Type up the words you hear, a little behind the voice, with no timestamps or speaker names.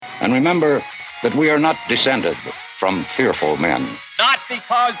And remember that we are not descended from fearful men. Not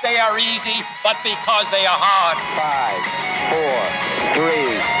because they are easy, but because they are hard. 5,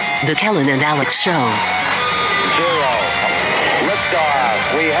 4, 3. The Kellen and Alex Show. 0.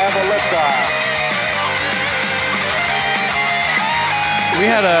 Liftoff. We have a liftoff. Were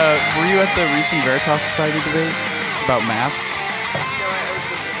you at the recent Veritas Society debate about masks? No, I always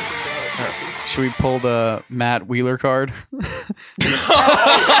believe this is reality. Should we pull the Matt Wheeler card? Oh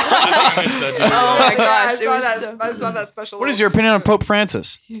my gosh, I saw that special. What is your opinion on Pope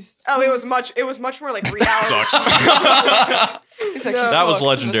Francis? Oh, it was much more like reality. It's like, That was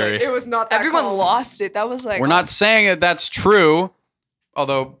legendary. It was not that everyone calm. lost it. That was like We're not saying that that's true,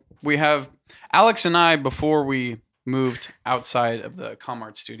 although we have Alex and I, before we moved outside of the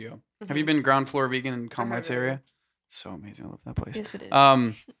Comart studio. Have you been ground floor vegan in Comart's area? So amazing. I love that place. Yes, it is.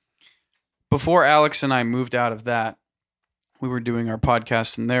 Before Alex and I moved out of that, we were doing our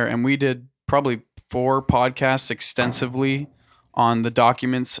podcast in there, and we did probably 4 podcasts extensively on the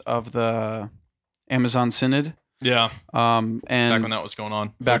documents of the Amazon Synod. Yeah. And back when that was going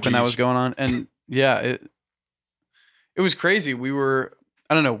on. When that was going on. And yeah, it was crazy.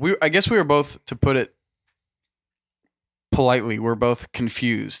 I guess we were both, to put it politely, we're both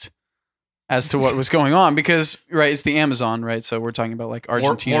confused as to what was going on because, right, it's the Amazon, right? So we're talking about like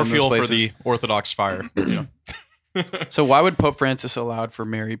Argentina more and those fuel places. for the Orthodox fire. So why would Pope Francis allow for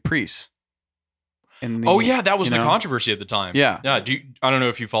married priests? That was the controversy at the time. Yeah. Yeah. I don't know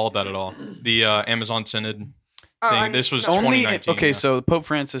if you followed that at all. The Amazon Synod thing. This was 2019. Okay, so Pope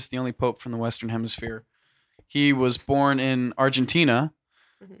Francis, the only pope from the Western Hemisphere, he was born in Argentina,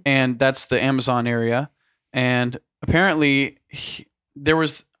 and that's the Amazon area. And apparently, there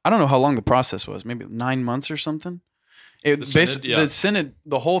was, I don't know how long the process was, maybe 9 months or something. The Synod,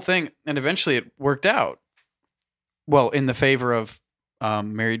 the whole thing, and eventually it worked out. Well, in the favor of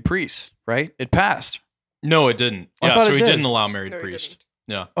married priests, right? It passed. No, it didn't. I thought so it he did. didn't allow married priests.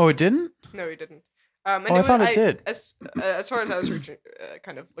 Yeah. Oh, it didn't? No, he didn't. I thought it did. As far as I was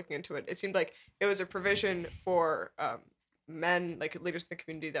kind of looking into it, it seemed like it was a provision for men, like leaders in the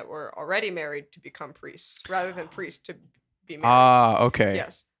community that were already married, to become priests, rather than priests to be married. Ah, okay.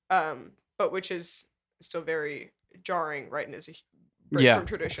 Yes. But which is still very jarring, right? And is a break from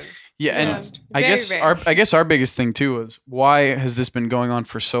tradition. Yeah, and Very I guess our biggest thing too was, why has this been going on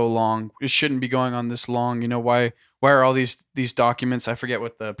for so long? It shouldn't be going on this long. You know, why are all these documents? I forget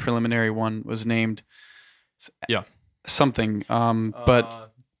what the preliminary one was named. Yeah. Something.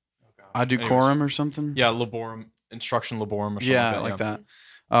 But ad decorum or something. Yeah, laborum, instruction laborum or something like that.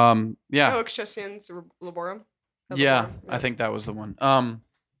 Oh, Excessians laborum. Yeah, I think that was the one.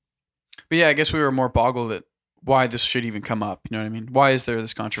 But yeah, I guess we were more boggled at why this should even come up. You know what I mean? Why is there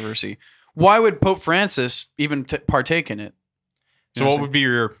this controversy? Why would Pope Francis even partake in it? So what would be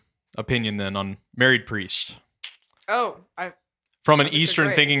your opinion then on married priests? From an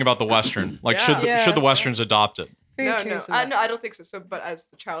Eastern thinking about the Western, like should the Westerns adopt it? No, I don't think so. So, but as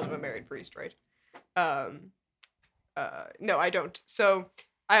the child of a married priest, right? No, I don't. So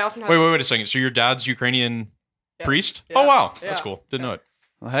I often have wait a second. So your dad's Ukrainian priest? Yeah. Oh wow, that's cool. Didn't know it.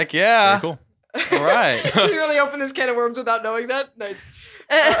 Well, heck yeah. Very cool. All right. You really opened this can of worms without knowing that? Nice.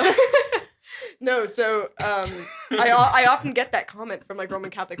 No, so I often get that comment from like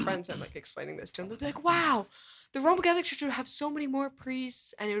Roman Catholic friends. I'm like explaining this to them. They'll be like, "Wow, the Roman Catholic Church would have so many more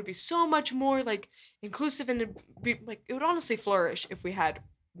priests, and it would be so much more like inclusive, and it'd be like it would honestly flourish if we had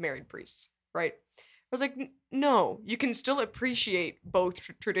married priests, right?" I was like, "No, you can still appreciate both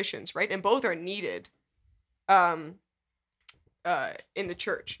traditions, right? And both are needed, in the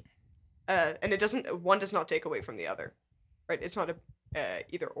church." And one does not take away from the other, right? It's not a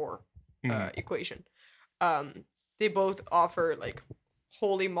either or equation. They both offer like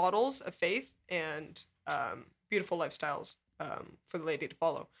holy models of faith and beautiful lifestyles for the laity to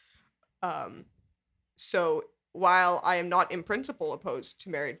follow. So while I am not in principle opposed to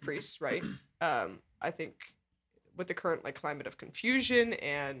married priests, right? I think with the current like climate of confusion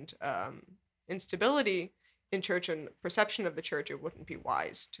and instability in church and perception of the church, it wouldn't be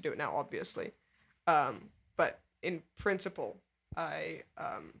wise to do it now, obviously. But in principle, I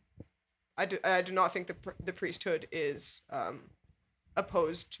do not think the priesthood is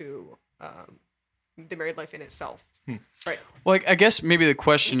opposed to the married life in itself. Right. Well, I guess maybe the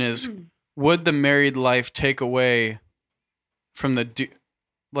question is, would the married life take away from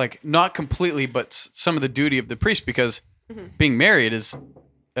not completely, but some of the duty of the priest? Because being married is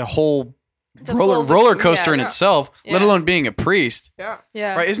a whole roller coaster in itself, let alone being a priest. Yeah.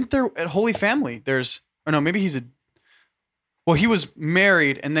 Right? Isn't there at Holy Family? Maybe he was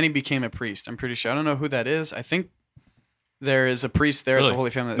married and then he became a priest. I'm pretty sure. I don't know who that is. I think there is a priest there at the Holy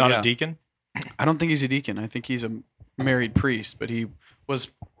Family. Not a deacon? I don't think he's a deacon. I think he's a married priest, but he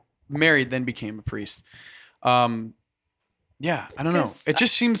was married, then became a priest. Yeah, I don't know. It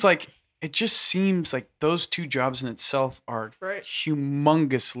just seems like those two jobs in itself are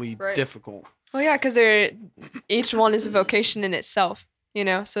humongously difficult. Well, yeah, because each one is a vocation in itself, you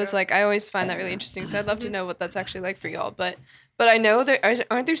know. So it's like I always find that really interesting. So I'd love to know what that's actually like for y'all. But I know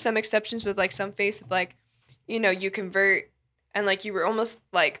aren't there some exceptions with like some faiths of like, you know, you convert and like you were almost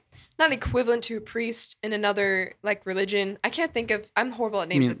like not equivalent to a priest in another like religion. I can't think of. I'm horrible at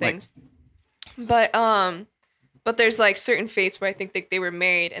names of things. But there's like certain faiths where I think they were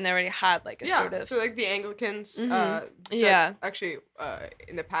married and they already had like a sort of. So like the Anglicans. Actually,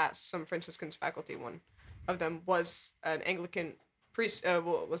 in the past, some Franciscans faculty, one of them was an Anglican priest.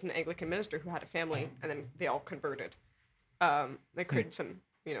 Was an Anglican minister who had a family, and then they all converted. They created some,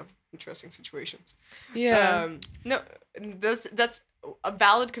 you know, interesting situations. Yeah. No, that's a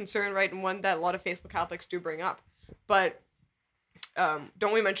valid concern, right, and one that a lot of faithful Catholics do bring up, but.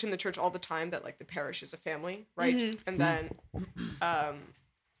 Don't we mention in the church all the time that like the parish is a family, right? Mm-hmm.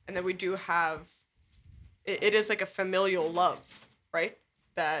 And then we do have it is like a familial love, right?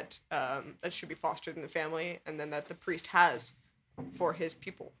 That that should be fostered in the family, and then that the priest has for his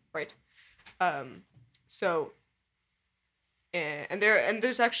people, right? So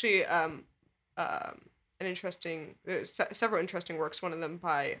there's actually several interesting works. One of them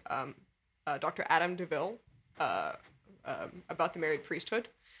by Dr. Adam DeVille. About the married priesthood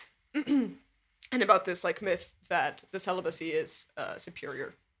and about this like myth that the celibacy is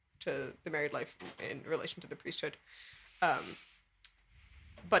superior to the married life in relation to the priesthood,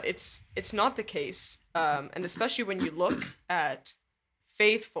 but it's not the case, and especially when you look at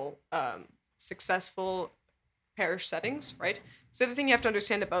faithful successful parish settings, right? So the thing you have to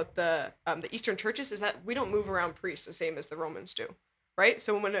understand about the Eastern churches is that we don't move around priests the same as the Romans do. Right?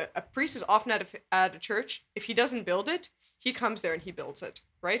 So when a priest is often at a church, if he doesn't build it, he comes there and he builds it,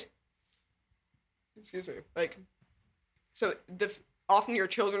 right? Excuse me. Like, so often your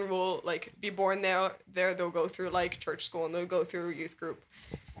children will like be born there. They'll go through like church school and they'll go through youth group,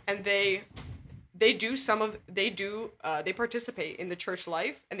 and they participate in the church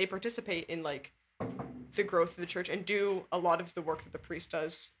life, and they participate in like the growth of the church and do a lot of the work that the priest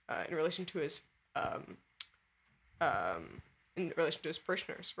does in relation to his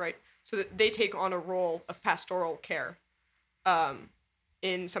parishioners, right? So that they take on a role of pastoral care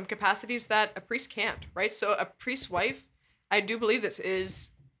in some capacities that a priest can't, right? So a priest's wife, I do believe this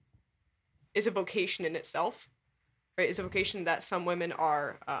is a vocation in itself, right? It's a vocation that some women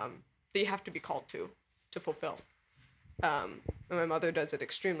are, that you have to be called to fulfill. And my mother does it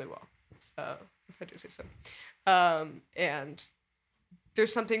extremely well, if I do say so. And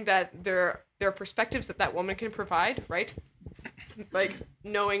there's something that there are perspectives that woman can provide, right? Like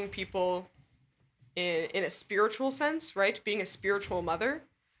knowing people in a spiritual sense, right? Being a spiritual mother,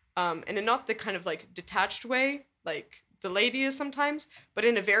 and in not the kind of like detached way, like the lady is sometimes, but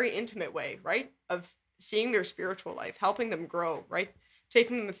in a very intimate way, right? Of seeing their spiritual life, helping them grow, right?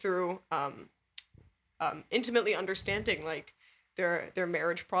 Taking them through, intimately understanding like their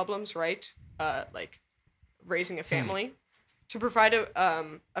marriage problems, right? Like raising a family, to provide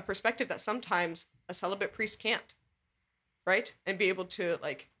a perspective that sometimes a celibate priest can't. Right? And be able to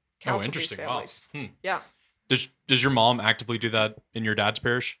like counsel these families. Wow. Yeah. Does your mom actively do that in your dad's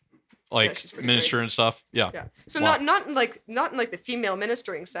parish? Like minister great. And stuff? Yeah. Yeah. So not in like the female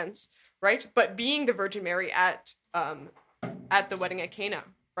ministering sense, right? But being the Virgin Mary at the wedding at Cana,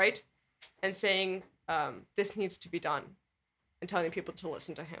 right? And saying this needs to be done, and telling people to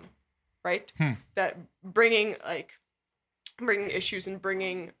listen to him, right? That bringing issues and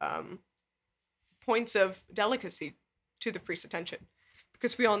bringing points of delicacy to the priest's attention,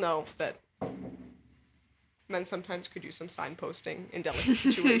 because we all know that men sometimes could use some signposting in delicate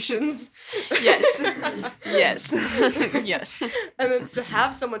situations. Yes. Yes. Yes. And then to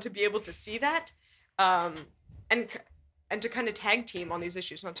have someone to be able to see that, and to kind of tag team on these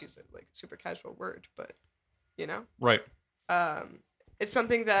issues, not to use like a super casual word, but you know, right. It's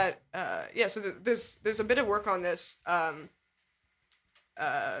something that so there's a bit of work on this,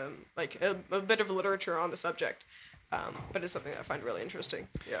 like a bit of literature on the subject. But it's something that I find really interesting.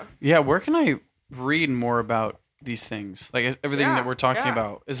 Yeah. Yeah. Where can I read more about these things? Like everything that we're talking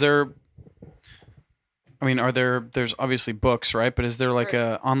about. Is there? I mean, there's obviously books, right? But is there like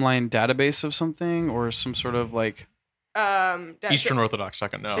a online database of something or some sort of like? Eastern Orthodox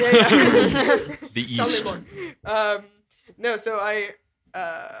second, no. Yeah. The East. Tell me more. No, so I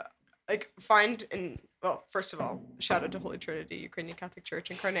find first of all, shout out to Holy Trinity Ukrainian Catholic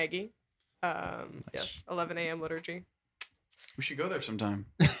Church in Carnegie. Nice. Yes, 11 a.m. liturgy. We should go there sometime.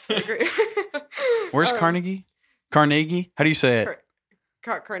 Agree. Where's Carnegie? Carnegie? How do you say it?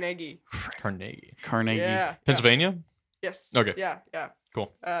 Carnegie. Carnegie. Carnegie. Yeah. Pennsylvania? Yes. Okay. Yeah.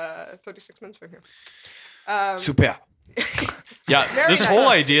 Cool. 36 minutes from here. Super. Yeah, Very this nice. whole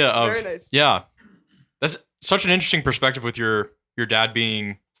idea of Very nice. yeah, that's such an interesting perspective with your dad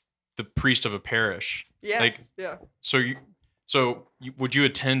being the priest of a parish. Yes. Like, yeah. So would you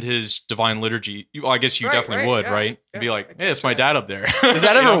attend his divine liturgy? I guess you Right, definitely right, would, yeah. right? Yeah, Be like, I hey, it's guess, my yeah. dad up there. Is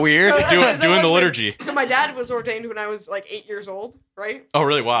that ever weird? Doing the liturgy. So my dad was ordained when I was like 8 years old, right? Oh,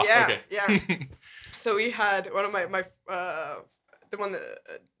 really? Wow. Yeah, Okay. yeah. So we had one of my the one that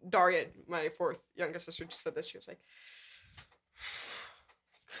Daria, my fourth youngest sister, just said this. She was like,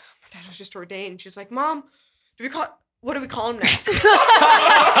 my dad was just ordained. She was like, Mom, what do we call him now?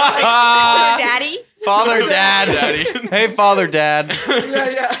 Daddy. Father, Dad. Daddy. Hey, Father, Dad.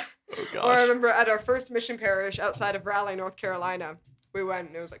 Yeah. Oh, gosh. Or I remember at our first mission parish outside of Raleigh, North Carolina, we went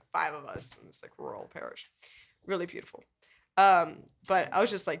and it was like 5 of us in this like rural parish. Really beautiful. But I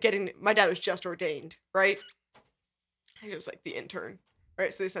was just like my dad was just ordained, right? He was like the intern,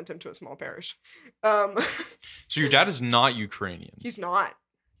 right? So they sent him to a small parish. So your dad is not Ukrainian. He's not.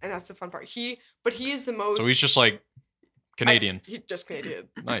 And that's the fun part. But he is the most. So he's just like Canadian. He's just Canadian.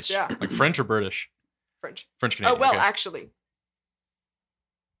 Nice. Yeah. Like French or British? French. French Canadian. Oh, well, okay. actually.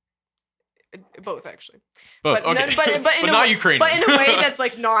 Both, actually. Both. But, Okay. but in a not way, Ukrainian. But in a way that's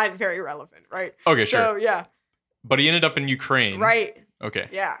like not very relevant, right? Okay, sure. So, yeah. But he ended up in Ukraine. Right. Okay.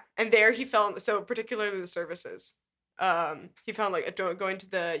 Yeah. And there he found, so particularly the services, he found like going to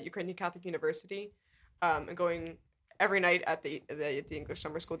the Ukrainian Catholic University and going every night at the English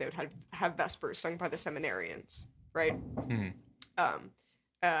summer school, they would have Vespers sung by the seminarians, right? Mm-hmm.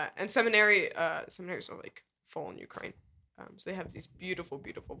 And seminaries are like full in Ukraine. So they have these beautiful,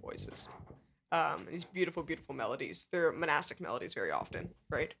 beautiful voices, these beautiful, beautiful melodies. They're monastic melodies very often,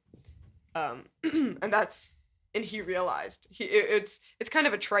 right? And he realized it's kind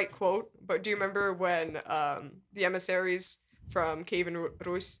of a trite quote, but do you remember when the emissaries from Kievan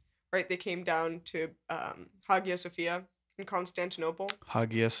Rus, right? They came down to Hagia Sophia in Constantinople.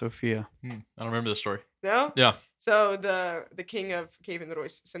 Hagia Sophia. I don't remember the story. No? Yeah. So the king of Kievan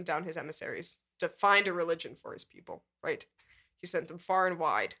Rus sent down his emissaries to find a religion for his people, right? He sent them far and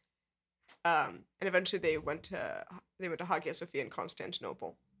wide. And eventually they went to Hagia Sophia in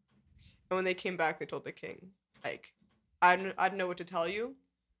Constantinople. And when they came back, they told the king, like, I don't know what to tell you,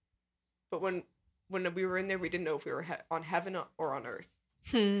 but when we were in there, we didn't know if we were on heaven or on earth.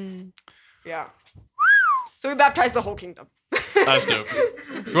 Yeah. So we baptized the whole kingdom. That's dope.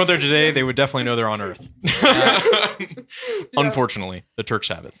 If you went there today, they would definitely know they're on Earth. Unfortunately, the Turks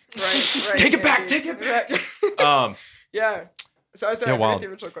have it. Right. Take it back, take it back. Yeah. So I sorry, I wild. forgot the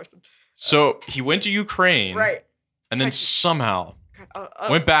original question. So he went to Ukraine, Right. and then somehow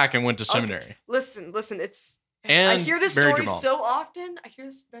went back and went to seminary. Listen. It's. And I hear this married story your mom. so often. I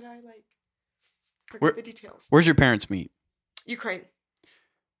hear that I like forget the details. Where's your parents meet? Ukraine.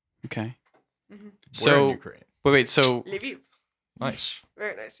 Okay. Mm-hmm. Where in So Ukraine? wait. So Lviv. Nice.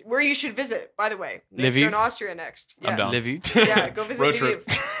 Very nice. Where you should visit, by the way. Lviv? You're in Austria next. I'm Yes. down. Lviv. Yeah, go visit Road Lviv. trip.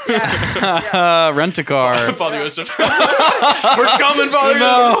 Yeah. Rent a car. Father Yeah. Joseph. We're coming, Father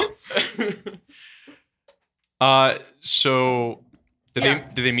No. Joseph. So Yeah.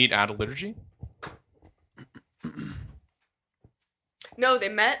 did they meet at a liturgy? No, they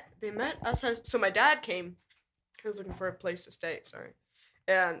met us. So my dad came. He was looking for a place to stay. Sorry,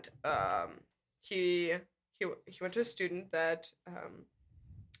 and he went to a student that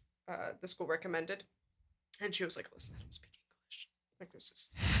the school recommended, and she was like, "Listen, I don't speak English. Like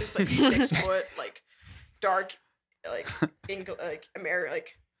there's like 6 foot like dark like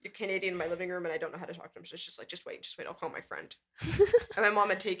you're Canadian in my living room, and I don't know how to talk to him. So it's just like, just wait, I'll call my friend." And my mom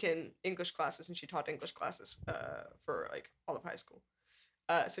had taken English classes, and she taught English classes for like all of high school.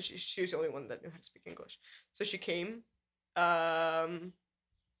 So she was the only one that knew how to speak English. So she came, and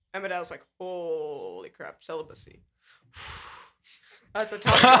my dad was like, "Holy crap, celibacy." That's a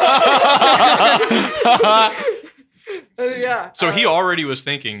tough one. Yeah. So he already was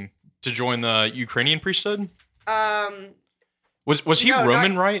thinking to join the Ukrainian priesthood? Was he No,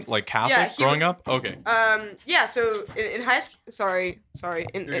 Roman, not- right? Like Catholic Yeah, he growing up? Okay. Yeah. So in high school, sorry,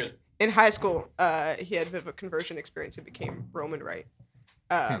 You're good. in high school, he had a bit of a conversion experience and became Roman Rite,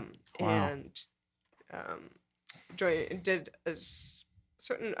 Wow. and did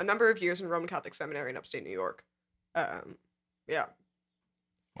a number of years in Roman Catholic Seminary in upstate New York. Yeah.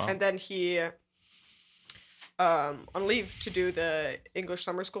 Wow. And then he, on leave to do the English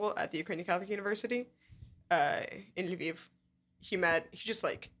summer school at the Ukrainian Catholic University, in Lviv, he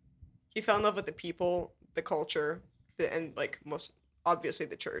fell in love with the people, the culture, and like most obviously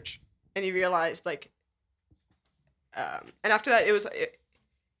the church, and he realized like, and after that it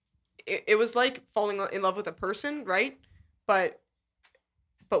was like falling in love with a person, right? But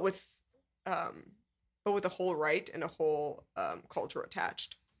with a whole rite and a whole culture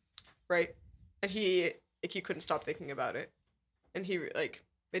attached, right? And he couldn't stop thinking about it, and he like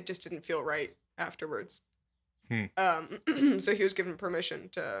it just didn't feel right afterwards. So he was given permission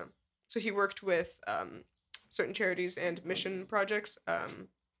to. So he worked with certain charities and mission projects.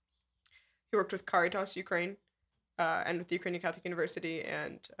 He worked with Caritas Ukraine and with the Ukrainian Catholic University,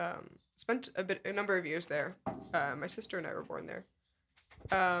 and spent a number of years there. My sister and I were born there.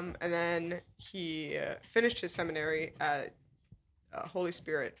 And then he finished his seminary at Holy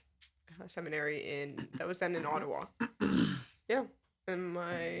Spirit Seminary that was then in Ottawa. Yeah, and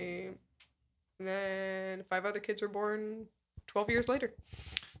then 5 other kids were born 12 years later.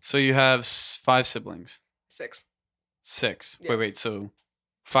 So you have 5 siblings. 6. 6. Yes. Wait. So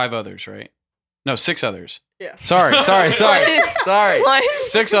 5 others, right? No, 6 others. Yeah. Sorry. What?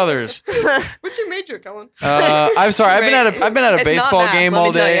 6 others. What's your major, Kellen? I'm sorry. I've been at a It's not baseball math, game let me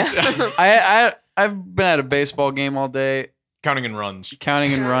all tell day. ya. I've been at a baseball game all day, Counting in runs.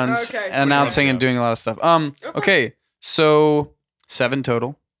 counting in runs, Okay. announcing, and doing a lot of stuff. Okay. So 7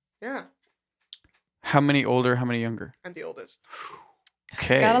 total. Yeah, How many older? How many younger? I'm the oldest.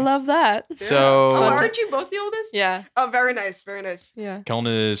 Okay. Gotta love that. So Oh, aren't you both the oldest? Yeah. Oh, very nice, very nice. Yeah. Kellen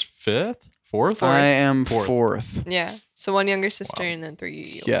is 5th? 4th? I am Fourth. 4th. Yeah. So 1 younger sister Wow. and then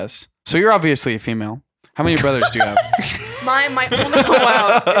 3. Yes. So you're obviously a female. How many brothers do you have? My only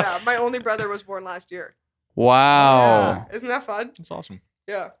wow. Yeah, my only brother was born last year. Wow. Yeah. Isn't that fun? That's awesome.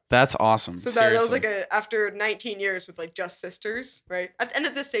 Yeah. That's awesome. So that was Seriously. like after 19 years with like just sisters, right? And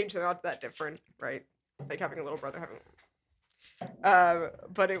at this stage, they're not that different, right? Like having a little brother,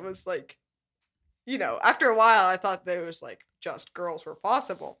 but it was like, you know, after a while, I thought that it was like just girls were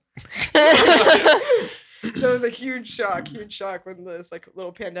possible. So it was a huge shock when this like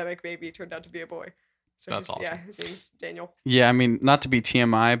little pandemic baby turned out to be a boy. So That's awesome. Yeah, his name's Daniel. Yeah, I mean, not to be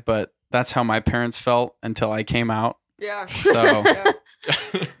TMI, but that's how my parents felt until I came out. Yeah. So Yeah. No,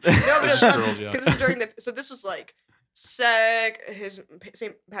 but it's Just fun girls, yeah. because this was during so this was like his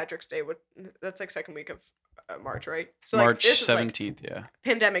St. Patrick's Day. That's like second week of March, right? So like, March this was, like, 17th, yeah.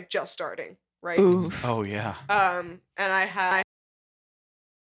 pandemic just starting, right? Ooh. Oh, yeah. And I had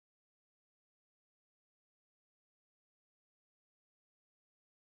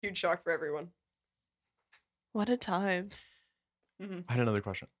huge shock for everyone. What a time. I had another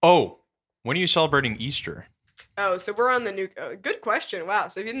question. Oh, when are you celebrating Easter? Oh, so we're on the new. Good question. Wow.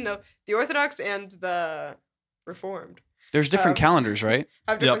 So if you didn't know, the Orthodox and the Reformed There's different calendars, right?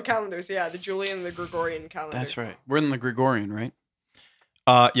 have different calendars. Yeah, the Julian and the Gregorian calendar. That's right. We're in the Gregorian, right?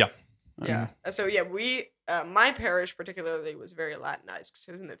 Yeah. Yeah. So yeah, we my parish particularly was very Latinized because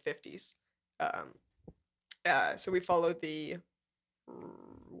it was in the 50s. So we followed the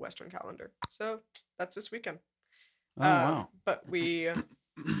Western calendar. So that's this weekend. Oh, wow. But we,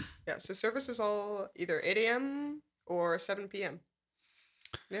 yeah. So service is all either 8 a.m. or 7 p.m.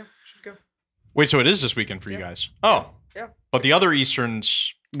 Yeah, should go. Wait, so it is this weekend for you Yeah. guys? Oh. Yeah. But the other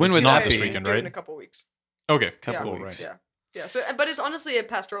Easterns, When it's would not that this be? weekend, Do it right? in a couple weeks. Okay. Couple Cool, weeks. right. Yeah. Yeah. So, but it's honestly a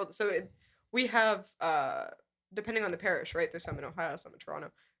pastoral. So we have, depending on the parish, right? There's some in Ohio, some in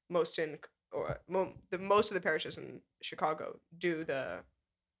Toronto. Most of the parishes in Chicago do the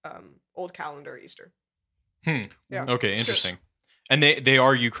old calendar Easter. Yeah. Okay, interesting. And they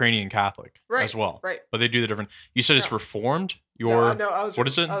are Ukrainian Catholic Right, as well. right. But they do the different. You said it's Yeah. Reformed? No, I was. What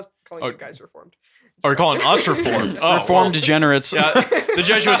is it? I was calling Oh. you guys Reformed. Or you're calling us Reformed? Oh, Reformed well, degenerates. yeah, the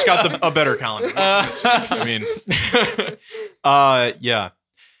Jesuits got a better calendar. I mean, yeah.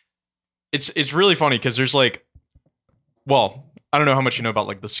 It's really funny because there's like, well, I don't know how much you know about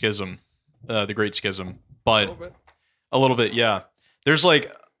like the schism, the Great Schism, but a little bit, yeah. There's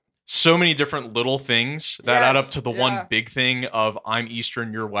like so many different little things that add up Yes, to the yeah. one big thing of I'm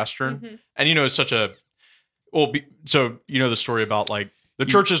Eastern, you're Western. Mhm. And you know, it's such a, well, so you know the story about like the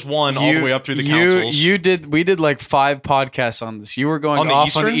church is one all the way up through the councils. We did like 5 podcasts on this. You were going On the off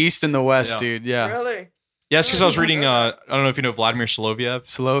Eastern? on the East and the West, Yeah. dude. Yeah. Really? Yes, because I was reading, I don't know if you know Vladimir Soloviev.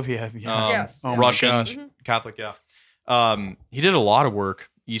 Slovia. Yeah. Yes. Oh my Russian gosh. Catholic, yeah. He did a lot of work,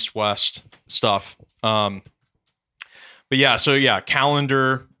 East-West stuff. But yeah, so yeah,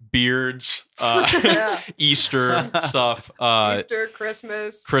 calendar, beards, Yeah. Easter stuff, Easter,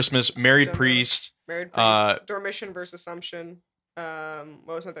 Christmas, married December. priest. married priest, Dormition versus Assumption. What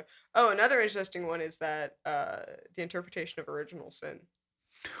was another? Oh, another interesting one is that the interpretation of original sin.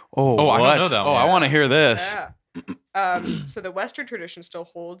 Oh, Oh, I what? don't know that Oh, one. I want to hear this. Yeah. So the Western tradition still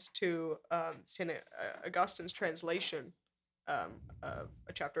holds to St. Augustine's translation of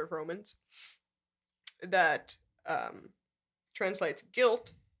a chapter of Romans that translates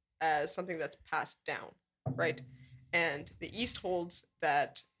guilt as something that's passed down, right? And the East holds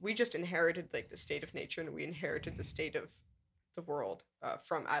that we just inherited like the state of nature, and we inherited the state of the world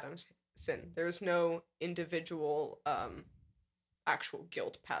from Adam's sin. There is no individual actual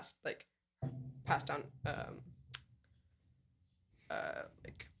guilt passed down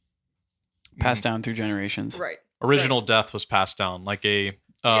like Passed down through generations. right. Original death was passed down, like a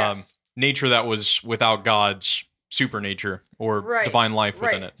Yes. nature that was without God's supernature or Right, divine life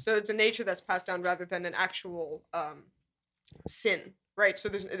within it. So it's a nature that's passed down rather than an actual sin, right? So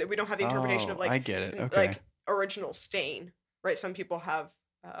we don't have the interpretation of I get it. Okay. like original stain, right? Some people have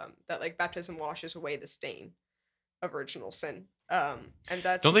that like baptism washes away the stain of original sin, and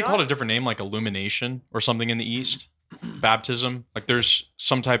that's Don't they call it not- a different name, like illumination or something in the East? Baptism, like there's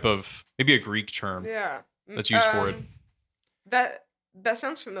some type of maybe a Greek term. Yeah, that's used for it. That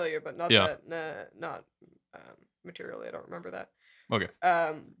sounds familiar, but not Yeah. not materially. I don't remember that. Okay.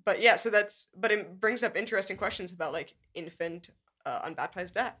 But yeah, but it brings up interesting questions about like infant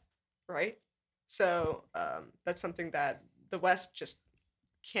unbaptized death, right? So that's something that the West just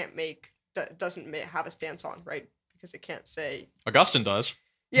doesn't have a stance on, right? Because it can't say. Augustine does.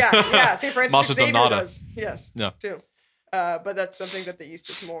 Yeah. St. Francis Massa Xavier Donata. does. Yes. Yeah. Too. But that's something that the East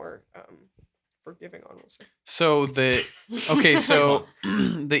is more forgiving on, we'll say. So the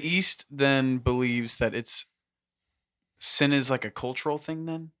East then believes that sin is like a cultural thing.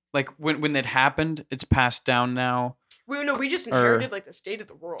 Then, like when it happened, it's passed down now. We just inherited like the state of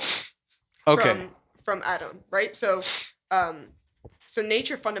the world. Okay. From Adam, right? So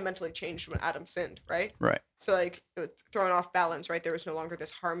nature fundamentally changed when Adam sinned, right? Right. So like it was thrown off balance, right? There was no longer this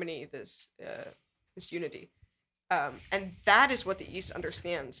harmony, this unity, and that is what the East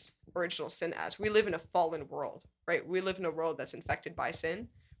understands original sin as. We live in a fallen world, right? We live in a world that's infected by sin,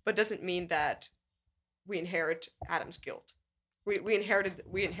 but doesn't mean that we inherit Adam's guilt. We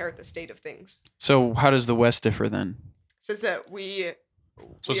inherit the state of things. So how does the West differ then? Says that we.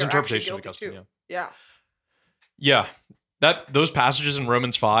 So it's are interpretation actually of guilty Augustine. too. Yeah. Yeah. Those passages in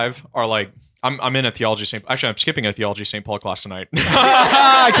Romans 5 are like I'm in a theology St. Actually, I'm skipping a theology St. Paul class tonight. Kellen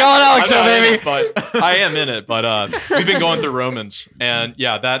Alex, baby. But I am in it. But we've been going through Romans, and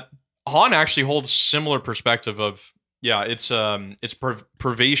yeah, that Han actually holds similar perspective of it's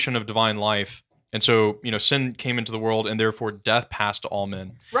privation of divine life, and so sin came into the world, and therefore death passed to all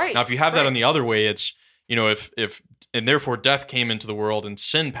men. Right. Now, if you have that on the other way, it's if and therefore death came into the world and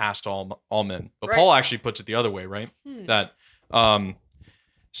sin passed to all men. But Right. Paul actually puts it the other way, right? That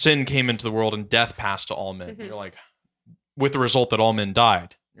sin came into the world and death passed to all men. You're like, with the result that all men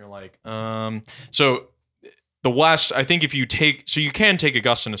died. You're like, so the West, I think you can take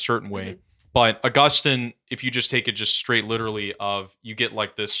Augustine a certain way, but Augustine, if you just take it just straight literally you get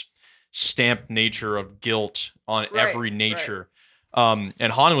like this stamped nature of guilt on every nature. And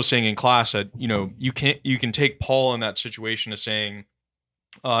Han was saying in class that, you can take Paul in that situation as saying,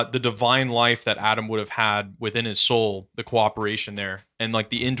 the divine life that Adam would have had within his soul, the cooperation there, and like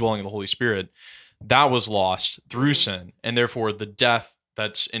the indwelling of the Holy Spirit, that was lost through sin, and therefore the death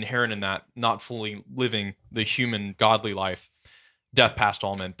that's inherent in that, not fully living the human godly life, death past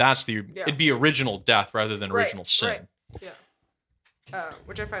all men. That's it'd be original death rather than original sin. Right. Yeah.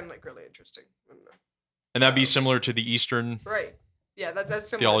 Which I find like really interesting. And that'd be similar to the Eastern Right. Yeah, that's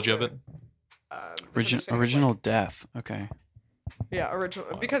similar theology to, of it. Original death. Okay. Yeah,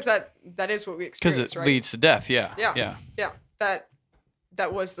 original, because that is what we Because experience, it right? leads to death. Yeah. Yeah.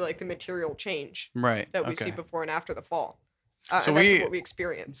 That was the material change Right. that we okay. see before and after the fall. So and that's what we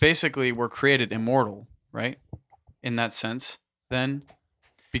experience. Basically, we're created immortal, right? In that sense, then,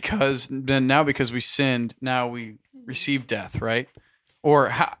 because we sinned, now we receive death, right? Or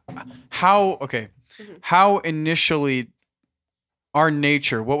how? Okay, how initially our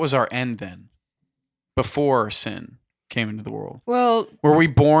nature? What was our end then? Before sin came into the world, Well, were we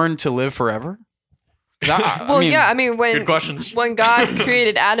born to live forever? I mean, Good questions. when God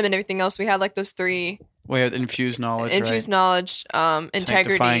created Adam and everything else, we had like those three we have infused knowledge, infused right? knowledge, Sanctifying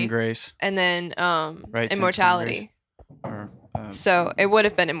integrity, grace, and then Right, immortality. or So it would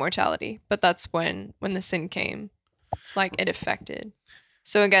have been immortality, but that's when the sin came, like it affected.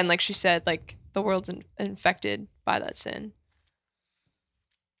 So again, like she said, like the world's infected by that sin.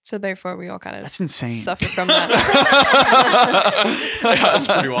 So therefore, we all kind of that's insane. suffer from that. Yeah, that's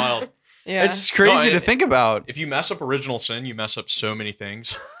pretty wild. Yeah, It's crazy No, to think about. If you mess up original sin, you mess up so many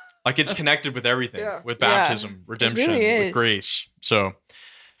things. Like it's connected with everything, Yeah. with Yeah, baptism, redemption, really is. with grace. So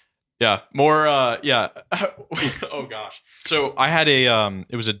Yeah, more. Yeah. Oh gosh. So I had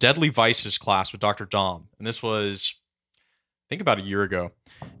it was a Deadly Vices class with Dr. Dom, and this was, I think, about a year ago,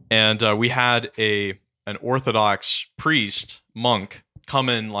 and we had an Orthodox priest monk come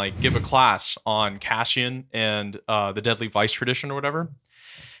and like give a class on Cassian and the Deadly Vice tradition or whatever,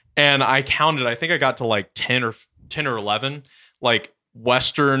 and I counted. I think I got to like 10 or 11, like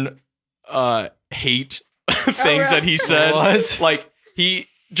Western hate things that he said. What? Like he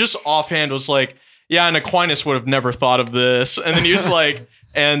just offhand was like, yeah, and Aquinas would have never thought of this. And then he was like,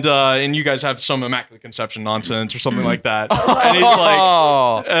 and you guys have some Immaculate Conception nonsense or something like that. And he's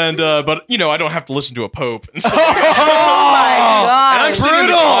like, and but you know, I don't have to listen to a pope and stuff. Oh my god! And I'm sitting in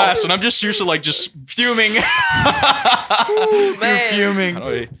the class, and I'm just seriously like just fuming. Ooh, man. You're fuming. How do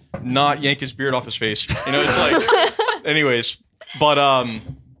I not yank his beard off his face? You know, it's like, anyways, but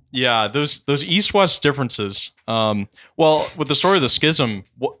yeah, those East-West differences. Well, with the story of the schism,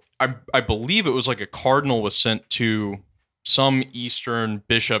 I believe it was like a cardinal was sent to some Eastern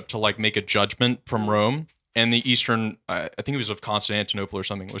bishop to like make a judgment from Rome, and the Eastern, I think it was of Constantinople or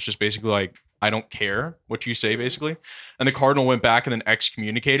something, was just basically like, I don't care what you say, basically. And the cardinal went back and then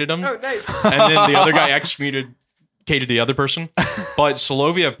excommunicated him. Oh, nice. And then the other guy excommunicated the other person. But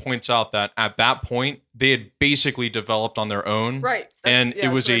Soloviev points out that at that point they had basically developed on their own, Right. And it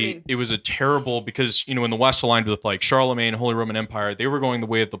was a terrible, because you know, when the West aligned with like Charlemagne, Holy Roman Empire, they were going the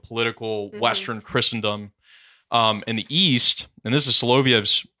way of the political Western Christendom. In the East, and this is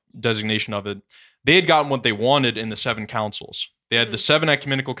Soloviev's designation of it, they had gotten what they wanted in the 7 councils. They had the 7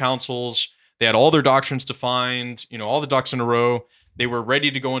 ecumenical councils. They had all their doctrines defined, you know, all the ducks in a row. They were ready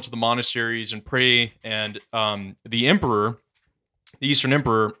to go into the monasteries and pray. And the emperor, the Eastern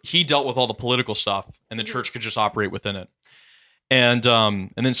emperor, he dealt with all the political stuff, and the church could just operate within it. And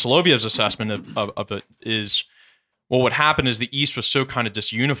then Soloviev's assessment of it is, well, what happened is the East was so kind of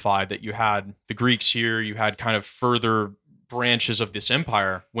disunified that you had the Greeks here, you had kind of further branches of this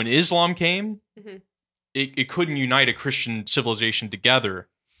empire. When Islam came, it couldn't unite a Christian civilization together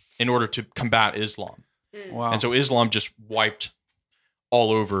in order to combat Islam. Wow. And so Islam just wiped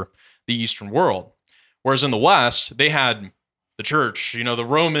all over the Eastern world. Whereas in the West, they had the church, you know, the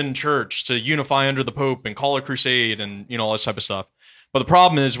Roman church to unify under the Pope and call a crusade and, you know, all this type of stuff. But the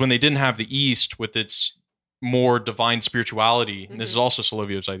problem is when they didn't have the East with its more divine spirituality, and this is also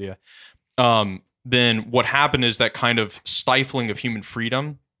Soloviev's idea, then what happened is that kind of stifling of human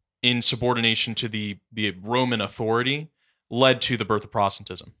freedom in subordination to the Roman authority led to the birth of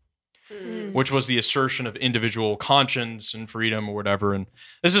Protestantism, which was the assertion of individual conscience and freedom or whatever. And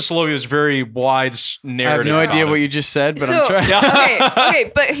this is Soloviev's very wide narrative. I have no idea about what it. you just said, but So, I'm trying.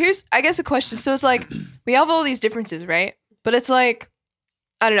 okay, but here's, I guess, a question. So it's like, we have all these differences, right? But it's like,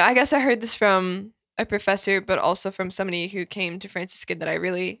 I don't know, I guess I heard this from a professor, but also from somebody who came to Franciscan that I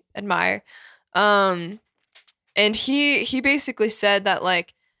really admire. And he basically said that,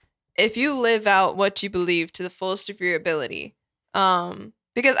 like, if you live out what you believe to the fullest of your ability,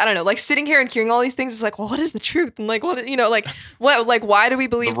 because I don't know, like sitting here and hearing all these things is like, well, what is the truth? And like, what, you know, like what, like, why do we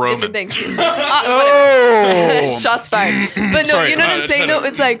believe The Roman. different things? Oh! Shots fired. But no, Sorry, you know what I'm saying? No,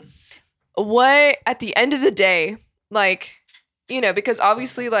 it's like, what, at the end of the day, like, you know, because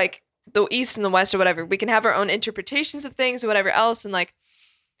obviously, like, the East and the West or whatever, we can have our own interpretations of things or whatever else. And like,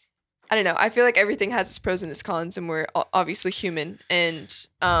 I don't know, I feel like everything has its pros and its cons, and we're obviously human. And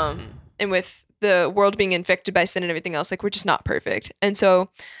with the world being infected by sin and everything else, like, we're just not perfect. And so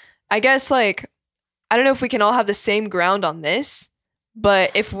I guess, like, I don't know if we can all have the same ground on this,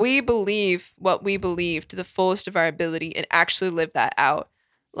 but if we believe what we believe to the fullest of our ability and actually live that out,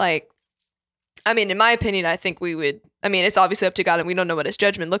 like, I mean, in my opinion, I think we would, I mean, it's obviously up to God, and we don't know what his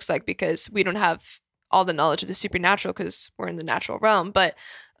judgment looks like because we don't have all the knowledge of the supernatural because we're in the natural realm. But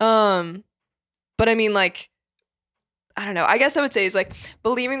I mean, like, I don't know. I guess I would say is like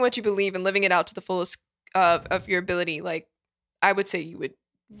believing what you believe and living it out to the fullest of your ability. Like, I would say you would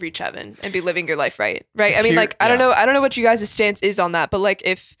reach heaven and be living your life right. I mean, like, I don't know what you guys' stance is on that, but like,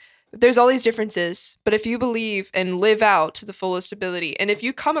 if there's all these differences, but if you believe and live out to the fullest ability, and if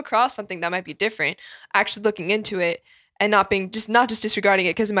you come across something that might be different, actually looking into it and not just disregarding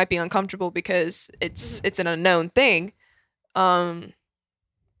it because it might be uncomfortable because it's an unknown thing. But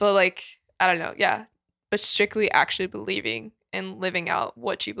like, I don't know. Yeah. But strictly actually believing and living out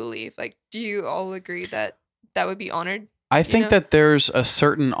what you believe. Like, do you all agree that that would be honored? I think know? that there's a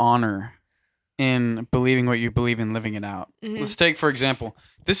certain honor in believing what you believe and living it out. Mhm. Let's take, for example,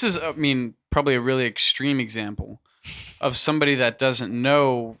 this is, I mean, probably a really extreme example of somebody that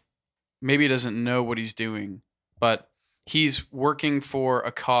maybe doesn't know what he's doing, but he's working for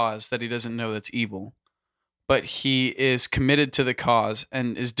a cause that he doesn't know that's evil. but he is committed to the cause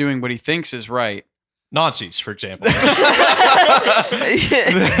and is doing what he thinks is right. Nazis, for example.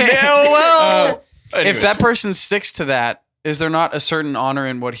 If that person sticks to that, is there not a certain honor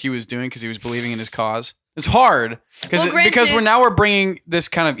in what he was doing because he was believing in his cause? It's hard because we're bringing this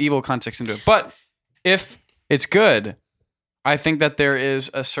kind of evil context into it. But if it's good, I think that there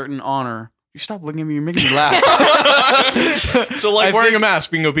is a certain honor. You stop looking at me. You're making me laugh. So like wearing a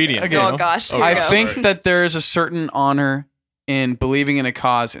mask, being obedient. Okay. Oh gosh. I think that there is a certain honor in believing in a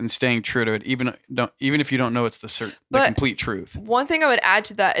cause and staying true to it, even if you don't know it's the complete truth. One thing I would add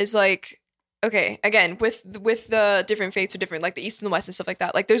to that is like, okay, again, with the different faiths are different, like the East and the West and stuff like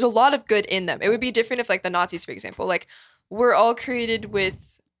that. Like, there's a lot of good in them. It would be different if, like, the Nazis, for example, like, we're all created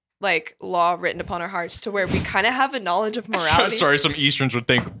with, like, law written upon our hearts to where we kind of have a knowledge of morality. Sorry, some Easterns would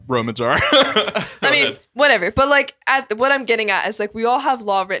think Romans are. I mean, whatever. But, like, what I'm getting at is, like, we all have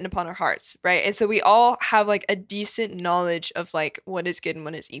law written upon our hearts, right? And so we all have, like, a decent knowledge of, like, what is good and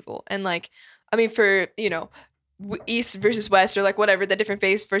what is evil. And, like, I mean, for, you know, East versus West, or like whatever, the different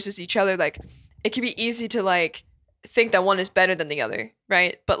faiths versus each other, like it can be easy to like think that one is better than the other,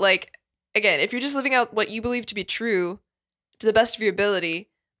 right? But like, again, if you're just living out what you believe to be true to the best of your ability,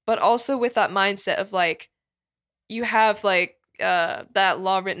 but also with that mindset of like you have like that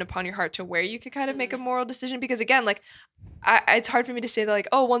law written upon your heart to where you could kind of make a moral decision, because again, like it's hard for me to say that like,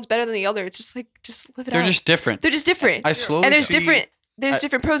 oh, one's better than the other. It's just like, just live it out. They're just different. They're just different. There's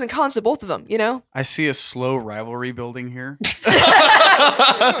different pros and cons to both of them, you know? I see a slow rivalry building here.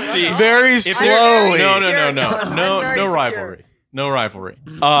 See, very slowly. No rivalry. No rivalry.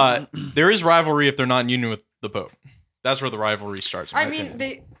 There is rivalry if they're not in union with the Pope. That's where the rivalry starts. I mean,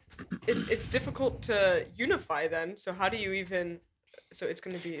 it's difficult to unify then. So how do you even? So it's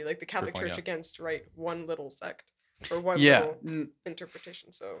going to be like the Catholic Church against one little sect or one little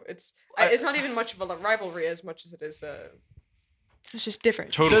interpretation. So it's not even much of a rivalry as much as it is a. It's just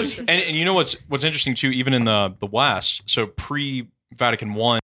different. Totally. And you know what's interesting too, even in the West, so pre-Vatican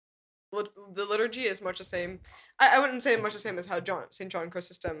I. The liturgy is much the same. I wouldn't say much the same as how St. John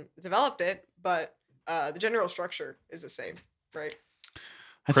Chrysostom developed it, but the general structure is the same, right?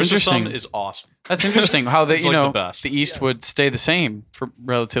 That's Chrysostom interesting. is awesome. That's interesting how they, the East would stay the same for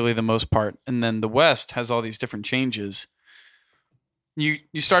relatively the most part, and then the West has all these different changes. You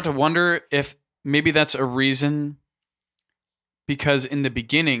start to wonder if maybe that's a reason. Because in the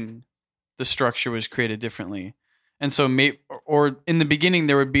beginning, the structure was created differently. And so or in the beginning,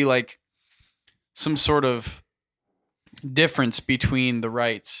 there would be like some sort of difference between the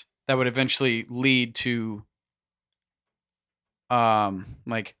rites that would eventually lead to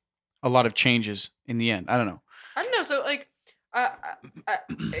like a lot of changes in the end. I don't know. So like,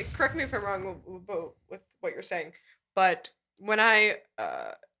 correct me if I'm wrong with what you're saying, but when I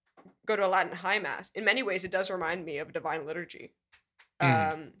go to a Latin high mass, in many ways, it does remind me of a divine liturgy.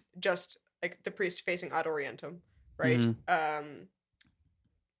 Just like the priest facing ad orientem, right? Mm-hmm.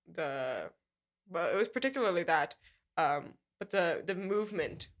 It was particularly that, but the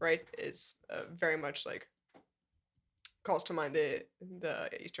movement, right, is very much like calls to mind the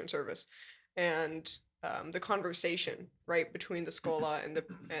Eastern service, and the conversation, right, between the schola and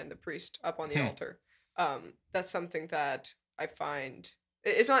the priest up on the altar. That's something that I find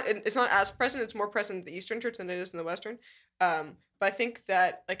it's not as present. It's more present in the Eastern Church than it is in the Western. But I think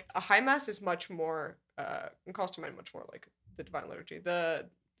that like a high mass is much more and calls to mind much more like the Divine Liturgy. The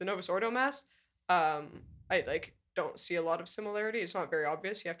Novus Ordo Mass, I like don't see a lot of similarity. It's not very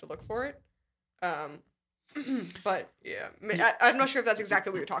obvious. You have to look for it. But yeah, I'm not sure if that's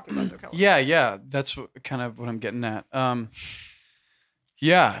exactly what you're talking about, though, Kellen. Yeah, that's kind of what I'm getting at.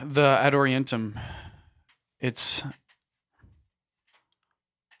 Yeah, the ad orientem. It's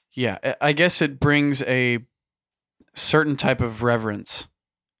I guess it brings a certain type of reverence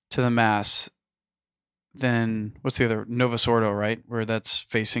to the mass. Then what's the other? Novus Ordo, right? Where that's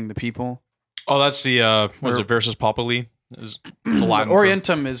facing the people. Oh, that's the what is it? Versus Populi is the Latin.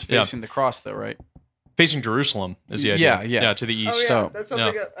 Orientem is facing the cross, though, right? Facing Jerusalem is the idea. Yeah, to the east. Oh yeah, So, that's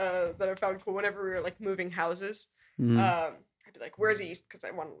something that I found cool. Whenever we were like moving houses, I'd be like, "Where's east?" Because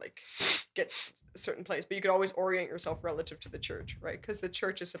I want to like get a certain place. But you could always orient yourself relative to the church, right? Because the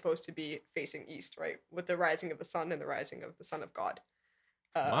church is supposed to be facing east, right? With the rising of the sun and the rising of the Son of God.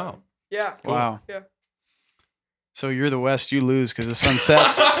 Wow. Yeah. Cool. Wow. Yeah. So you're the West, you lose because the sun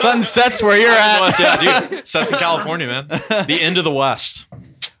sets. Sun sets where you're at. West, yeah, dude. Sets in California, man. The end of the West.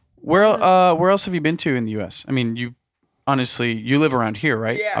 Where else have you been to in the U.S.? I mean, you live around here,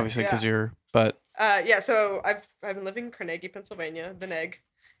 right? Yeah. Obviously, because you're. So I've been living in Carnegie, Pennsylvania, the Neg,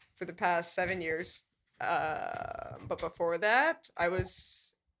 for the past 7 years. But before that, I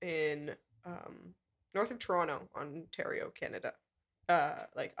was in north of Toronto, Ontario, Canada.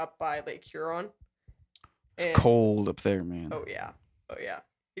 Like up by Lake Huron. It's cold up there, man. Oh yeah.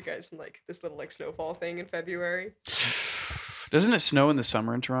 You guys in like this little like snowfall thing in February? Doesn't it snow in the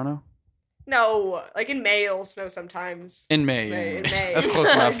summer in Toronto? No, like in May it'll snow sometimes. In May. In May. That's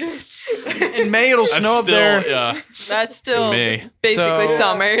close enough. In May it'll snow up there. Yeah. That's still May. basically So,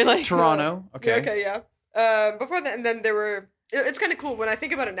 summer. Like Toronto. Okay. Okay, yeah. Before that, and then there were. It's kind of cool when I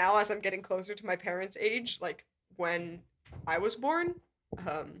think about it now, as I'm getting closer to my parents' age. Like when I was born,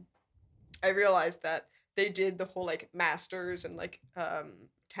 I realized that they did the whole like masters and like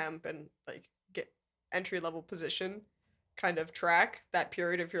temp and like get entry level position kind of track that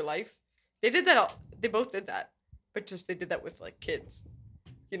period of your life. They did that. They both did that, but just they did that with like kids,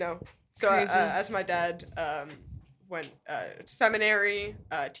 you know. So as my dad went to seminary,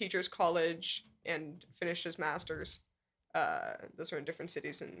 teachers college, and finished his masters. Those are in different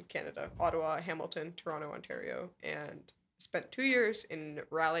cities in Canada: Ottawa, Hamilton, Toronto, Ontario, and spent 2 years in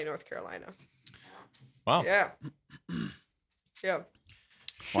Raleigh, North Carolina. Wow. Yeah. Yeah.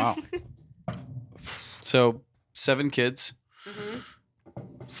 Wow. So 7 kids. Mm-hmm.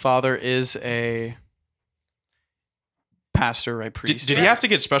 Father is a pastor, right? Priest. Did he have to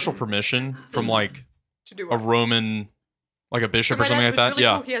get special permission from like To do a what? Roman, like a bishop So or something my like dad that? was really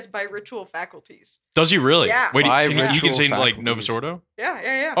Yeah. cool. He has biritual faculties. Does he really? Yeah. Wait, you can Biritual say like faculties. Novus Ordo?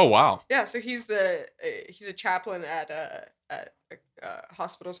 Yeah. Oh wow. Yeah, so he's he's a chaplain at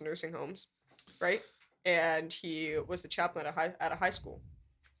hospitals and nursing homes, right? And he was the chaplain at a high school.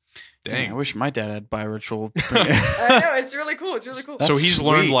 Dang, I Dang. wish my dad had biritual. I know, it's really cool. It's really cool. That's So he's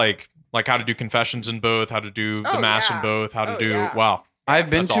learned sweet. like how to do confessions in both, how to do the Oh, mass in yeah. both, how to Oh, do yeah. wow. I've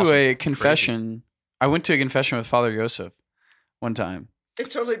been That's to awesome. a confession. I went to a confession with Father Yosef one time.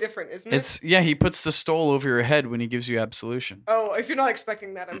 It's totally different, isn't it? It's he puts the stole over your head when he gives you absolution. Oh, if you're not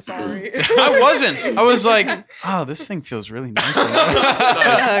expecting that, I'm sorry. I wasn't. I was like, oh, this thing feels really nice.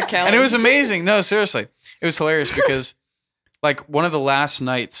 Kellen. And it was amazing. No, seriously. It was hilarious because like one of the last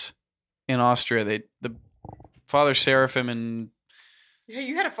nights in Austria, the Father Seraphim and Hey,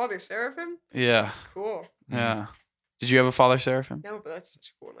 you had a Father Seraphim? yeah. Cool. Yeah. Did you have a Father Seraphim? No, but that's such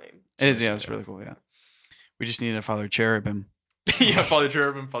a cool name. It is, yeah, it's really cool, yeah. We just needed a Father Cherubim. Yeah, Father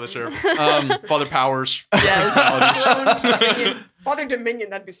Cherubim, Father Seraphim, Father Powers. Yes. Father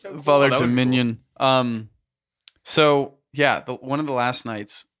Dominion, that'd be so cool. Father that would be Dominion. So yeah, one of the last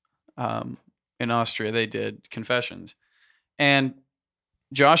nights in Austria, they did confessions, and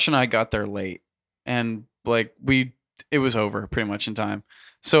Josh and I got there late, and like it was over pretty much in time.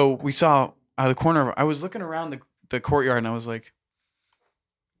 So we saw out of the corner. I was looking around the courtyard, and I was like,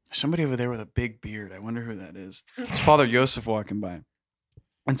 "There's somebody over there with a big beard. I wonder who that is." It's Father Yosef walking by,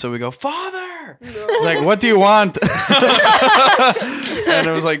 and so we go, "Father." He's like, "What do you want?" And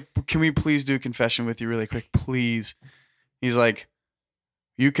I was like, "Can we please do a confession with you really quick, please?" He's like,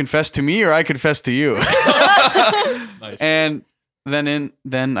 "You confess to me or I confess to you?" Nice. And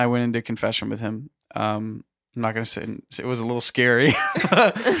then I went into confession with him. I'm not gonna say it was a little scary.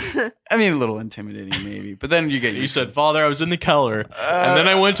 I mean, a little intimidating maybe. But then you get You used to said, "Father, I was in the Keller, and then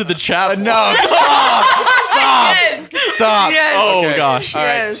I went to the chapel." no, stop, Yes. stop. Yes. Oh Okay. gosh. All right.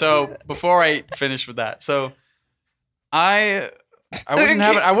 Yes. So before I finish with that, so I wasn't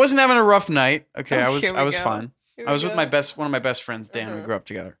having a rough night. Okay, Oh, here we I was go. fine. Here I we was with go. one of my best friends, Dan. We Uh-huh. grew up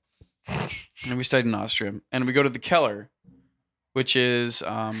together, and we studied in Austria. And we go to the Keller, which is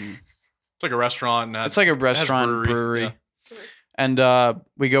It's like a restaurant. And it's like a it has restaurant brewery. Yeah. And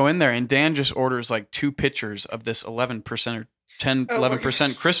we go in there, and Dan just orders like 2 pitchers of this 11% or 10, Oh my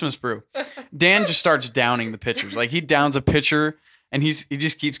 11% Christmas brew. Dan just starts downing the pitchers. Like he downs a pitcher, and he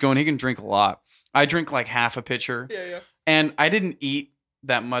just keeps going. He can drink a lot. I drink like half a pitcher, Yeah. and I didn't eat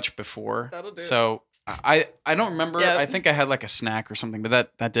that much before. That'll do it. So I don't remember. Yep. I think I had like a snack or something,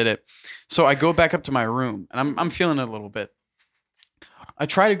 but that did it. So I go back up to my room, and I'm feeling it a little bit. I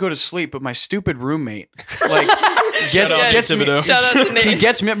try to go to sleep, but my stupid roommate like Shout out gets me. Thibodeau. Shout out to Nate. He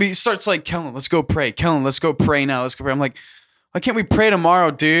gets me up. He starts like, "Kellen, let's go pray. Kellen, let's go pray now. Let's go pray." I'm like, "Why can't we pray tomorrow,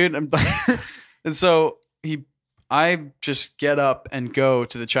 dude?" And so I just get up and go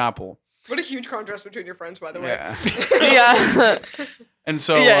to the chapel. What a huge contrast between your friends, by the way. Yeah. Yeah. And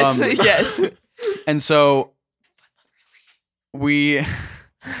so yes. Yes. and so we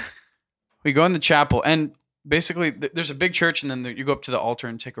go in the chapel, and basically there's a big church, and then you go up to the altar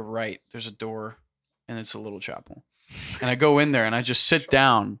and take a right. There's a door, and it's a little chapel. And I go in there, and I just sit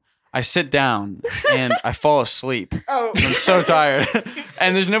down. I sit down, and I fall asleep. Oh. I'm so tired.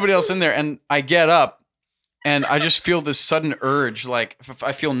 And there's nobody else in there. And I get up, and I just feel this sudden urge. Like, if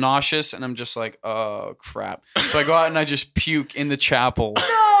I feel nauseous, and I'm just like, oh, crap. So I go out, and I just puke in the chapel No.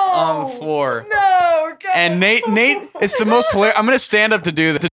 on the floor. No, And Nate, it's the most hilarious. I'm gonna stand up to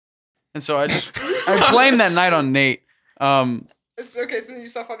do that. And so I blamed that night on Nate. It's okay. So then you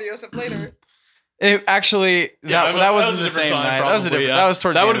saw Father Yosef later. It actually that wasn't the same night. That was a different. That was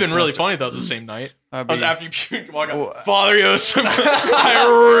towards. That the would end have of been really semester. funny. If that was the same night. That'd That was be- after you puked. Walk up. Father Yosef. I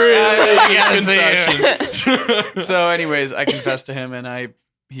really confession. So, anyways, I confessed to him, and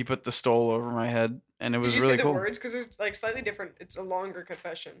he put the stole over my head, and it was Did you really say cool. the words? Because there's like slightly different. It's a longer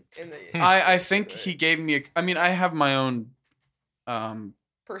confession in the. I think he gave me. I mean, I have my own.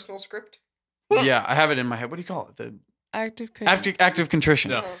 Personal script. Yeah, I have it in my head. What do you call it? The Active. active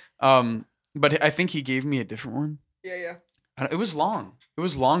contrition. Yeah. But I think he gave me a different one. Yeah. It was long. It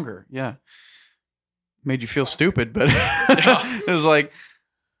was longer. Yeah. Made you feel stupid, but it was like,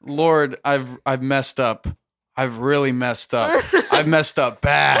 Lord, I've messed up. I've really messed up. I've messed up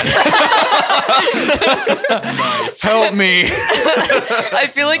bad. Nice. Help me. I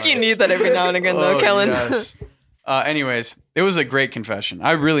feel like you need that every now and again, though, Kellen. Yes. Anyways, it was a great confession.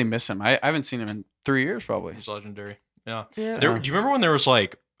 I really miss him. I haven't seen him in 3 years, probably. He's legendary. Yeah. Yeah. Do you remember when there was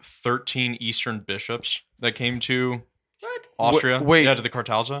like 13 Eastern bishops that came to What? Austria? Wait. Yeah, to the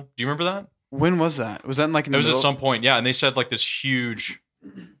Cartauza. Do you remember that? When was that? Was that in, like in It the was at middle? some point, yeah, and they said like this huge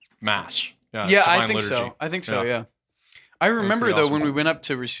mass. Yeah, I divine think liturgy. so. I think so. Yeah. Yeah. I remember pretty though awesome. when we went up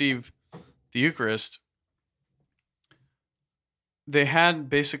to receive the Eucharist, they had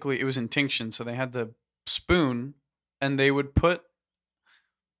basically it was intinction, so they had the spoon, and they would put.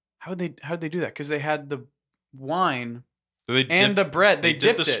 How did they do that? Because they had the wine So they and the bread. They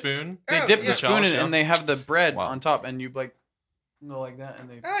dipped dipped the it. spoon. They Oh, dipped yeah. the spoon in, Yeah. and they have the bread Wow. on top, and you like go like that, and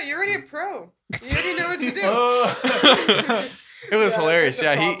they. Oh, you're already a pro. You already know what to do. It was Yeah, hilarious.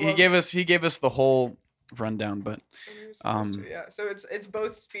 that's a Yeah, he problem. gave us the whole rundown, but And you're supposed Um, to, yeah. So it's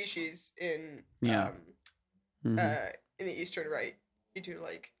both species in Yeah. in the Eastern Rite. You do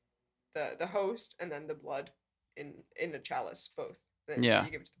like the host and then the blood in a chalice, both. Then Yeah. so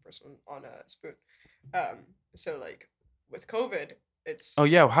you give it to the person on a spoon. So like with COVID, it's oh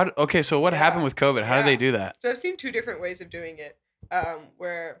yeah, okay, so what Yeah. happened with COVID? How did Yeah. they do that? So I've seen two different ways of doing it.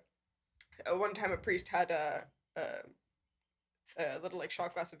 Where one time a priest had a little like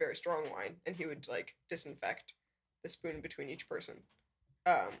shot glass of very strong wine, and he would like disinfect the spoon between each person,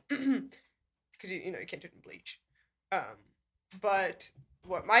 because you can't do it in bleach. But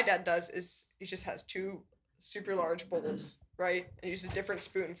what my dad does is he just has two super large bowls, right, and uses a different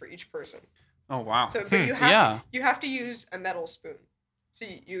spoon for each person. Oh wow. So, but you have to use a metal spoon. So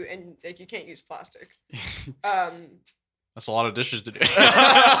you can't use plastic. That's a lot of dishes to do.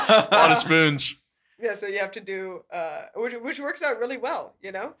 A lot of spoons. Yeah, so you have to do which works out really well,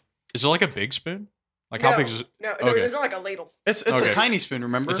 Is it like a big spoon? Like how big is it? No, Okay. it's not like a ladle. It's Okay. a tiny spoon,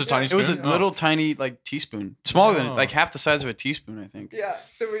 remember? It's a tiny It was a spoon? Oh. little tiny like teaspoon. Smaller than Oh. like half the size of a teaspoon, I think. Yeah,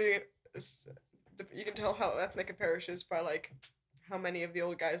 so you can tell how ethnic a parish is by like how many of the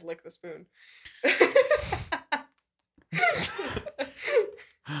old guys lick the spoon.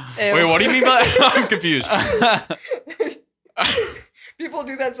 Wait, what do you mean by that? I'm confused. People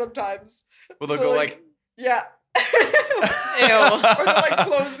do that sometimes. Well, they'll So, go like yeah. Ew. Or they'll like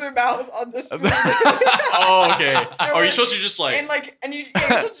close their mouth on the spoon. Oh, okay. Oh, you're supposed to just like. and you're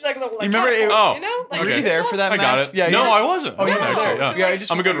supposed to like a little like You remember it- Oh, like Were okay. you there for that I got mass? it. Yeah, no, yeah. I wasn't. Oh, you I were wasn't there. actually, So, yeah. I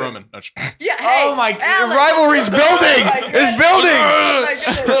just I'm a good remember Roman. That's- Yeah, hey, Oh my Alex. rivalry's building! Oh my It's God. building! Oh my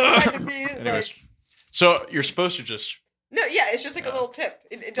goodness, trying to be, Anyways. like- So you're supposed to just. No, yeah, it's just like a Yeah. little tip.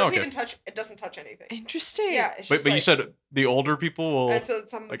 It doesn't Okay. even touch. It doesn't touch anything. Interesting. Yeah, it's Wait, just but you like- said the older people will. And so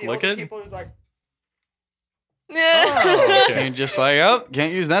some of like, the lick older it? people are like, Oh, okay. And you're just like, oh,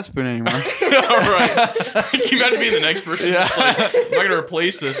 can't use that spoon anymore. All right. Can you imagine being the next person? Yeah. Just like, I'm not gonna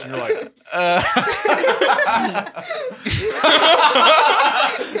replace this, and you're like,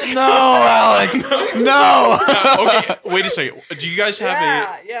 No, Alex. No. okay. Wait a second. Do you guys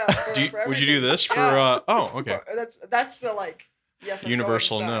have yeah. a? Would you do this for? Yeah. Oh, okay. That's the like yes. I'm going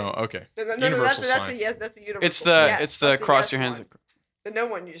Universal. side. No. Okay. No, that's Universal that's sign. a yes. That's the universal. It's the yes, the that's cross yes your hands. one. The no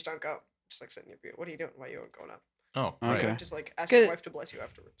one, you just don't go. Just like sitting in your pew. What are you doing? Why are you going up? Oh. Okay. Right. Just like ask Good. your wife to bless you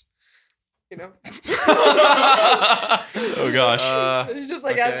afterwards. You know. Oh gosh. You just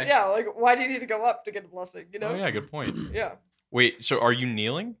like okay. ask, yeah, like why do you need to go up to get a blessing? You know. Oh yeah. Good point. Yeah. Wait. So are you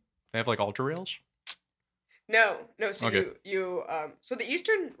kneeling? They have like altar rails. No. So Okay. so the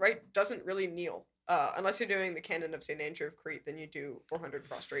Eastern Rite doesn't really kneel. Unless you're doing the canon of Saint Andrew of Crete, then you do 400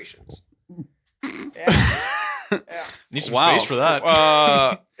 prostrations. Yeah. Yeah. Need some Wow. space for that.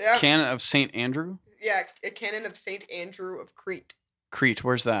 Yeah. Canon of Saint Andrew, Yeah. A canon of Saint Andrew of Crete. Crete.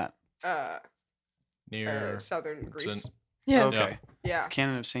 Where's that? Near. Southern it's Greece. Yeah. Okay. Yeah.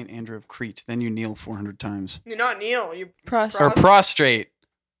 Canon of Saint Andrew of Crete. Then you kneel 400 times You not kneel. You Prostrate. or prostrate.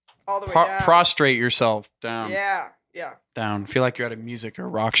 All the way down. Prostrate yourself down. Yeah. Down. Feel like you're at a music or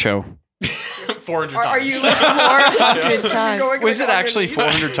rock show. 400 Are times. you 400 times. going, Was like, it on actually your knees?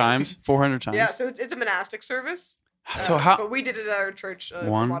 400 times? 400 times? Yeah, so it's a monastic service. So how But we did it at our church.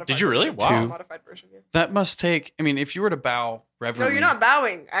 One? Modified Did you really? version. Wow. Two. Modified version. Yeah. that must take? I mean, if you were to bow No, reverently. you're not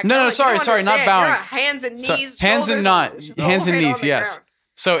bowing. No, sorry, not bowing. You're not hands and So- knees. hands and shoulders not the hands whole and head knees. on the Yes. ground.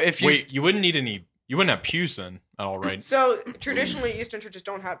 So if you Wait, you wouldn't need any. You wouldn't have pews then at all, right? So traditionally, Eastern churches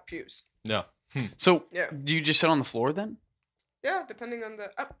don't have pews. No. so Yeah. do you just sit on the floor then? Yeah, depending on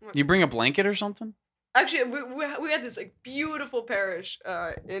the. You bring a blanket or something? Actually, we had this like beautiful parish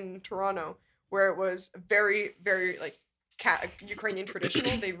in Toronto where it was very very like Ukrainian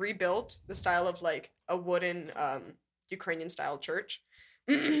traditional. They rebuilt the style of like a wooden Ukrainian style church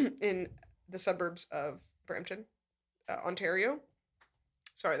in the suburbs of Brampton, Ontario.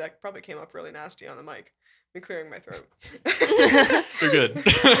 Sorry, that probably came up really nasty on the mic. I'm clearing my throat. You're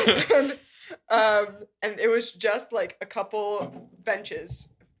good. And it was just like a couple benches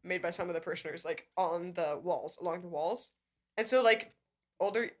made by some of the parishioners like on the walls, along the walls. And so like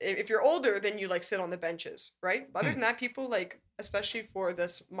if you're older, then you like sit on the benches, right? But other than that, people like, especially for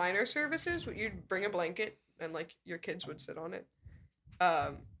this minor services, you'd bring a blanket and like your kids would sit on it.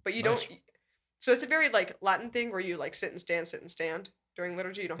 But you don't. So it's a very like Latin thing where you like sit and stand during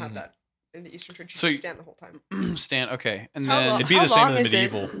liturgy. You don't have that in the Eastern Church. You So just stand the whole time. Stand. Okay, and How then long- It'd be How the same in long the is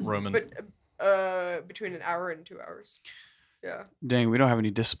it? medieval Roman. But between an hour and 2 hours. Yeah. dang, we don't have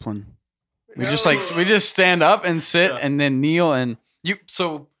any discipline. We No. just stand up and sit Yeah. and then kneel and you.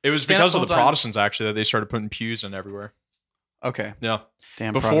 So It was stand up because of the the whole time. Protestants actually that they started putting pews in everywhere. okay, Yeah.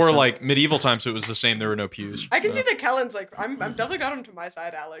 damn. Before Protestants. like medieval times, it was the same. There were no pews. I can Yeah. see that Kellen's like, I'm definitely got him to my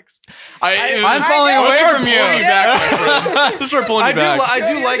side, Alex. I'm falling away from you. Pulling you back, my friend. Just start pulling I you do. back. I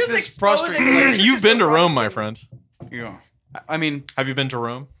do You're like just this exposing prostrate. me. Like, You've been to so Rome, my Protestant. friend. yeah. I mean, Have you been to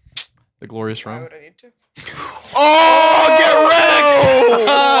Rome? The glorious Why Rome. would I need to? oh, get wrecked!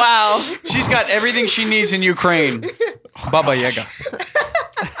 Wow. She's got everything she needs in Ukraine. Baba Yaga.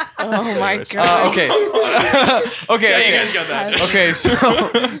 Oh my Anyways. god. Okay. Okay. Yeah, okay. you guys got that. Okay,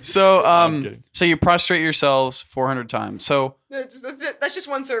 so I'm kidding. so you prostrate yourselves 400 times. So That's it. That's just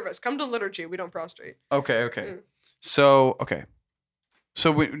one service. Come to liturgy. We don't prostrate. okay.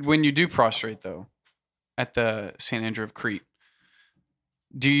 So when you do prostrate though, at the St. Andrew of Crete,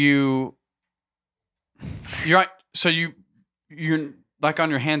 you're like on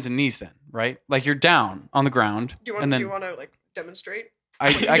your hands and knees then, right? Like you're down on the ground, Do you want? and Do then you want to like demonstrate? I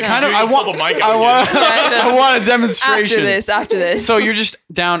Yeah. kind of You I pull want the mic I out want again. Yeah, I know. I want a demonstration. After this. So you're just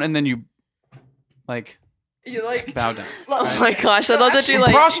down and then you like You like? bow down. Oh my gosh, I love that you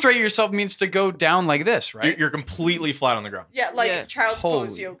like. Prostrate yourself means to go down like this, right? You're completely flat on the ground. Yeah, like Yeah. child's Holy.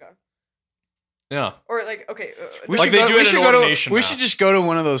 pose yoga, Yeah. or like okay. We Like should they go- do we it in should an go to- ordination We mass. should just go to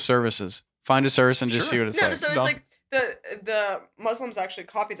one of those services. Find a service and just see what it's No, like. so it's Go. like the Muslims actually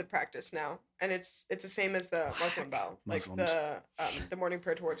copy the practice now, and it's the same as the Muslim bow, like Muslims. the morning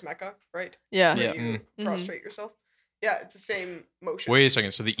prayer towards Mecca, right? Yeah. Where Yeah. you Mhm. prostrate yourself. Yeah, it's the same motion. Wait a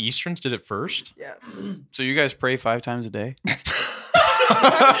second. So the Easterns did it first? Yes. So you guys pray 5 times a day? Yeah,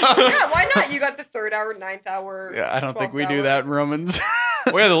 why not? You got the 3rd hour, 9th hour. Yeah, I don't think 12th we do hour. that in Romans.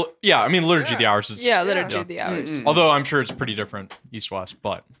 Well, yeah, I mean liturgy. Yeah. The hours is Yeah, liturgy yeah. the hours. Mm-mm. Although I'm sure it's pretty different east west,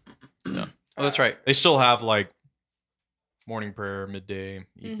 but Oh, that's right. they still have like morning prayer, midday,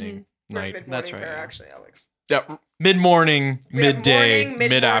 evening, night. Mid-morning That's right, prayer, yeah. actually, Alex. Yeah, mid morning, We have midday, morning, mid-morning.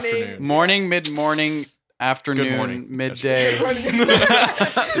 mid afternoon. Morning, mid-morning, afternoon, Good morning. midday.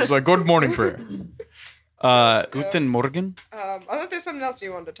 It's like good morning prayer. Guten Morgen. I thought there's something else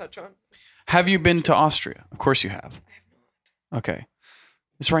you wanted to touch on. Have you been to Austria? Of course you have. Okay.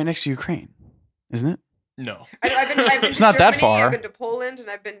 It's right next to Ukraine, isn't it? No, I've been It's to not that Germany, far. I've been to Poland, and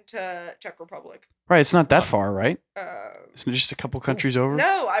I've been to Czech Republic. Right, it's not that far, right? Uh, It's just a couple countries over.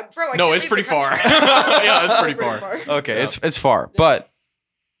 no, I no, can't it's leave pretty the far. country. Yeah, it's pretty far. Okay, Yeah. it's far, but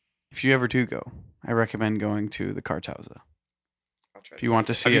if you ever do go, I recommend going to the Kartauza. I'll try If you want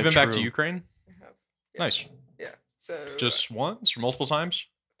to see Have you a been back to true- Ukraine? I have. Yeah. Nice. Yeah. So Just once or multiple times?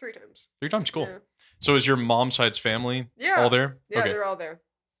 3 times. 3 times. Cool. Yeah. So is your mom's side's family Yeah. all there? Yeah, Okay. they're all there.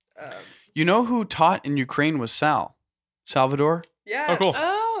 You know who taught in Ukraine was Salvador. Yeah. Oh, cool.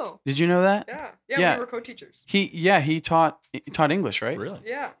 Oh. Did you know that? Yeah. Yeah. Yeah. We were co-teachers. He taught English, right? Really?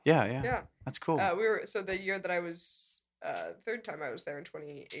 Yeah. Yeah. Yeah. That's cool. We were so the year that I was the 3rd time I was there in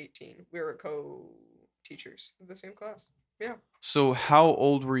 2018. We were co-teachers of the same class. Yeah. So how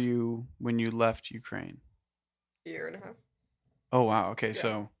old were you when you left Ukraine? A year and a half. Oh wow. Okay, Yeah.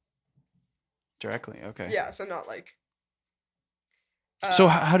 so directly. Okay. Yeah. So not like. So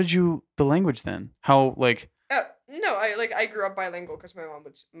how did you the language then? How like No, I grew up bilingual because my mom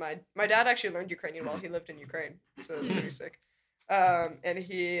was my dad actually learned Ukrainian while he lived in Ukraine, so it's pretty sick. And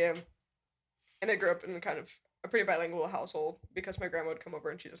I grew up in kind of a pretty bilingual household because my grandma would come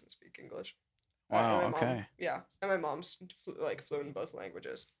over and she doesn't speak English. Wow. And my Okay. mom, yeah, and my mom's fluent in both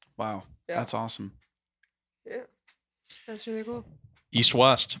languages. Wow. Yeah. That's awesome. Yeah. That's really cool.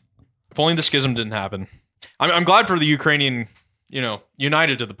 East-West. If only the schism didn't happen. I'm glad for the Ukrainian,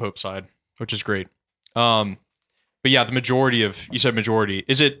 united to the Pope side, which is great. But yeah, the majority you said majority.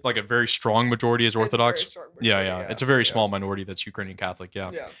 Is it like a very strong majority as Orthodox? It's a very strong majority, Yeah. It's a very small minority that's Ukrainian Catholic. Yeah.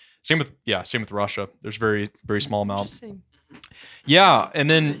 Yeah. Same with Russia. There's very, very small amount. Interesting. Yeah, and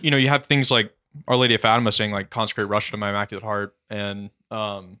then you have things like Our Lady of Fatima saying like consecrate Russia to my Immaculate Heart, and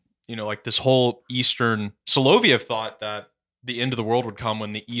like this whole Eastern Soloviev thought that the end of the world would come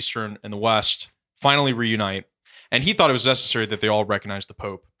when the Eastern and the West finally reunite, and he thought it was necessary that they all recognize the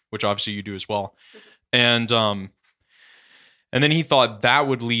Pope, which obviously you do as well, and then he thought that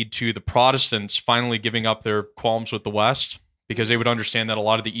would lead to the Protestants finally giving up their qualms with the West, because they would understand that a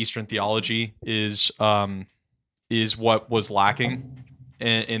lot of the Eastern theology is what was lacking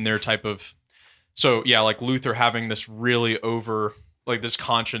in their type of. So yeah, like Luther having this really this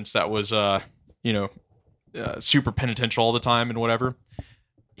conscience that was super penitential all the time and whatever.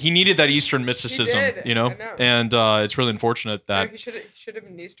 He needed that Eastern mysticism, I know. and it's really unfortunate that he should have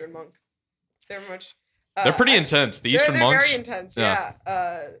been an Eastern monk. They're much. they're pretty intense. The Eastern they're monks. very intense. Yeah.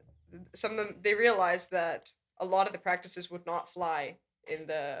 Some of them, they realized that a lot of the practices would not fly in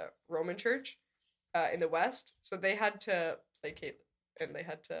the Roman Church, in the West, so they had to placate, and they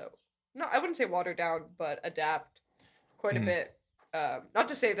had to, no, I wouldn't say water down, but adapt quite a bit. Not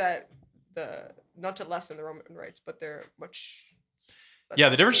to say that not to lessen the Roman rites, but they're much. Yeah,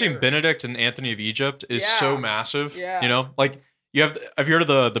 the difference between Benedict and Anthony of Egypt is so massive. Yeah. Like have you heard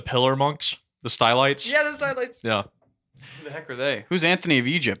of the pillar monks, the stylites? Yeah, the stylites. Yeah. Who the heck are they? Who's Anthony of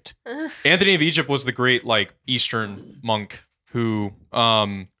Egypt? Anthony of Egypt was the great Eastern monk who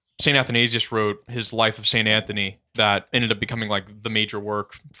Saint Athanasius wrote his Life of Saint Anthony that ended up becoming the major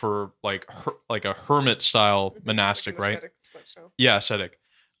work for a hermit style monastic, right? Ascetic lifestyle. Yeah, ascetic.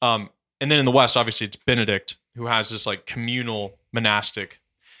 And then in the West, obviously, it's Benedict who has this communal monastic.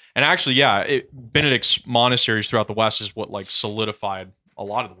 And actually, Benedict's monasteries throughout the West is what solidified a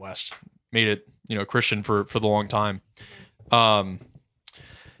lot of the West, made it Christian for the long time.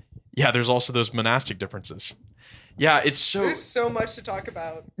 There's also those monastic differences. Yeah, There's so much to talk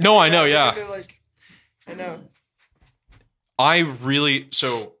about. No, I know. Yeah, I know.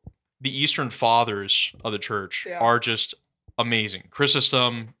 So the Eastern Fathers of the Church are just amazing.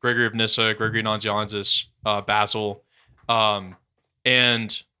 Chrysostom, Gregory of Nyssa, Gregory Nazianzus, Basil, and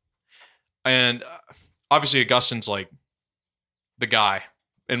obviously Augustine's the guy,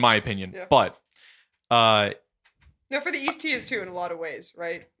 in my opinion. Yeah. But no, for the East he is too in a lot of ways,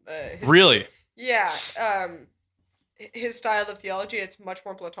 right? Really? Yeah. His style of theology, it's much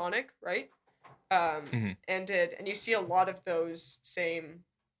more Platonic, right? And you see a lot of those same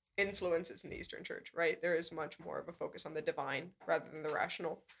influences in the Eastern Church, right? There is much more of a focus on the divine rather than the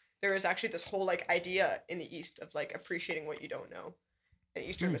rational. There is actually this whole idea in the East of appreciating what you don't know, in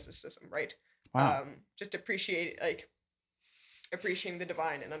Eastern mysticism, right? Wow. Just appreciating the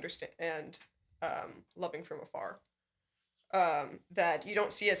divine and understand and loving from afar. That you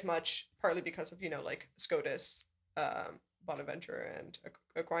don't see as much, partly because of Scotus, Bonaventure, and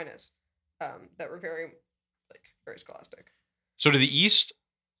Aquinas, that were very very scholastic. So to the East,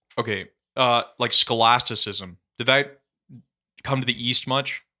 okay, scholasticism, did that come to the East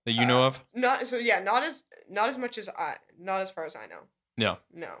much that you know of? Not as much as not as far as I know. Yeah.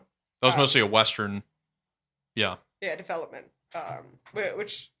 No. That was mostly a Western. Yeah. Yeah, development.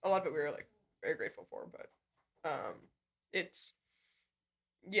 Which a lot of it we were very grateful for, but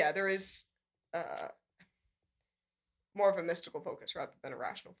there is more of a mystical focus rather than a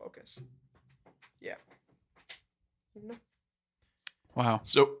rational focus. Yeah. Mm-hmm. Wow.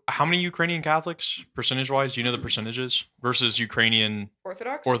 So how many Ukrainian Catholics, percentage-wise, do you know the percentages versus Ukrainian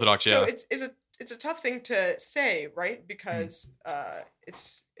Orthodox? Orthodox, yeah. So it's a tough thing to say, right? Because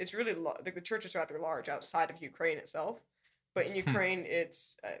it's really the church is rather large outside of Ukraine itself, but in Ukraine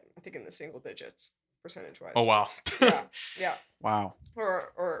it's I think in the single digits percentage-wise. Oh wow. Yeah. Wow.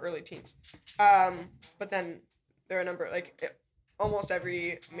 Or early teens. But then there are a number almost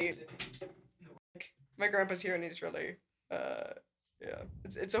every my grandpa's here and he's really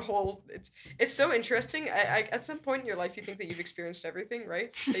it's a whole it's so interesting. I at some point in your life you think that you've experienced everything,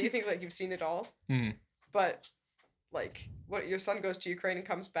 right? That you think you've seen it all. But what your son goes to Ukraine and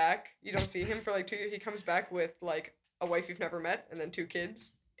comes back, you don't see him for 2 years. He comes back with a wife you've never met and then 2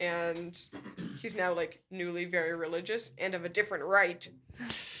 kids and he's now like newly very religious and of a different rite.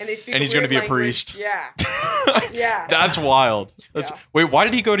 And they speak. And he's going to be a priest. Yeah. Yeah. That's wild. Yeah. Wait, why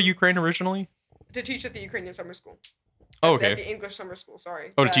did he go to Ukraine originally? To teach at the Ukrainian summer school. Oh, At okay. the English summer school.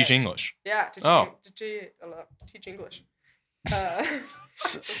 Sorry. Oh, to teach English. Yeah. To teach, Oh. to teach English.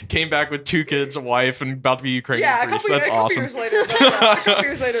 Came back with 2 kids, a wife, and about to be Ukrainian Yeah, priest. That's awesome. years later. A couple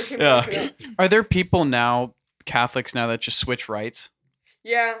years later, came Yeah. back, yeah. Are there people now, Catholics now, that just switch rites?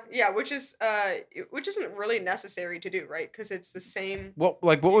 Yeah, which isn't really necessary to do, right? Because it's the same. What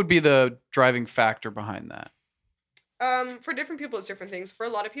would be the driving factor behind that? For different people, it's different things. For a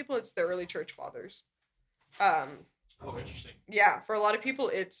lot of people, it's the early church fathers. Oh, interesting. Yeah, for a lot of people,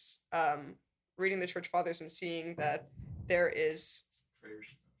 it's reading the church fathers and seeing that there is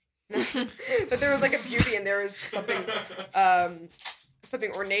that there was like a beauty and there is something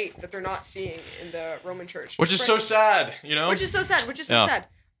something ornate that they're not seeing in the Roman church. Which is so sad, you know? Which is so sad.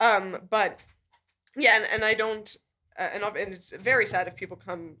 But yeah, and I don't, and it's very sad if people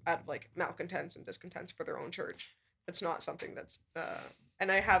come out of like malcontents and discontents for their own church. It's not something that's,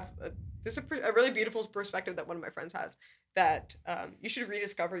 and I have, there's a really beautiful perspective that one of my friends has, that you should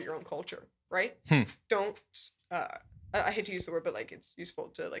rediscover your own culture, right? Don't, I hate to use the word, but like it's useful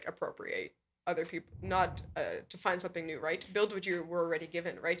to like appropriate other people, not to find something new, right? Build what you were already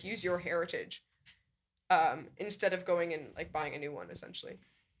given, right? Use your heritage instead of going and like buying a new one, essentially.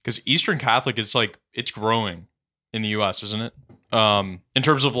 Because Eastern Catholic is like, it's growing in the U.S., isn't it? In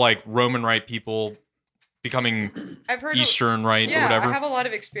terms of like Roman Rite people becoming I've heard Eastern Rite or yeah, whatever. I have a lot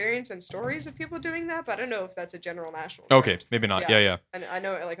of experience and stories of people doing that, but I don't know if that's a general national Okay, trend. maybe not. Yeah. And I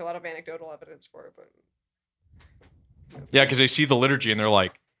know like a lot of anecdotal evidence for it, but Yeah, because they see the liturgy and they're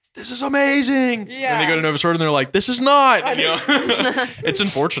like, this is amazing. Yeah. And they go to Novus Ordo and they're like, this is not. I You know? It's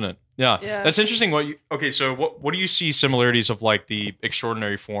unfortunate. Yeah. Yeah. That's interesting. So what do you see similarities of like the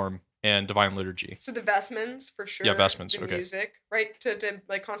extraordinary form and divine liturgy? So the vestments, for sure. Yeah, vestments, The okay. music, right? To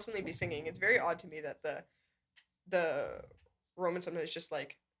like constantly be singing. It's very odd to me that the Romans sometimes just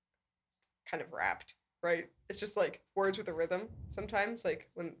like kind of rapped, right? It's just like words with a rhythm sometimes, like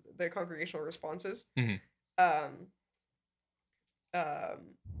when the congregational responses. Mhm.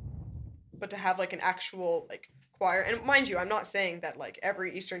 But to have like an actual like choir, and mind you, I'm not saying that like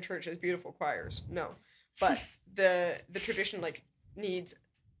every Eastern church has beautiful choirs, no, but the tradition like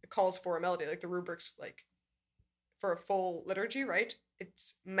calls for a melody, like the rubrics, like for a full liturgy, right?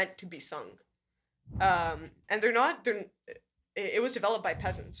 It's meant to be sung, and it was developed by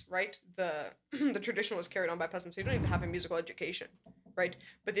peasants, right? The tradition was carried on by peasants, so you don't even have a musical education, right?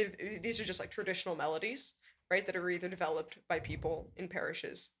 But these are just like traditional melodies, right, that are either developed by people in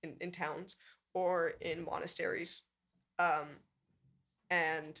parishes, in towns, or in monasteries,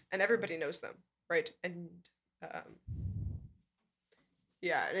 and everybody knows them, right? And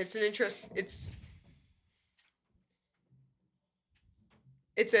yeah, and it's an interest.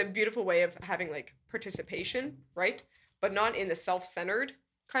 It's a beautiful way of having like participation, right? But not in the self-centered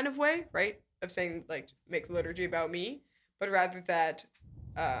kind of way, right? Of saying like make the liturgy about me, but rather that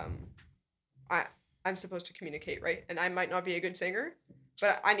I'm supposed to communicate, right? And I might not be a good singer,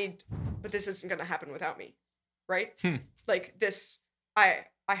 but this isn't going to happen without me, right? Like this, I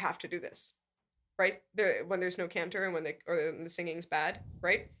have to do this, right? When there's no cantor and when the singing's bad,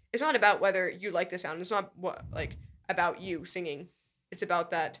 right? It's not about whether you like the sound. It's not about you singing. It's about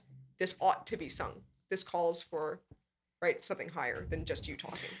that this ought to be sung. This calls for, right, something higher than just you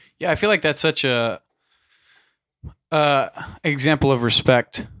talking. Yeah, I feel like that's such a example of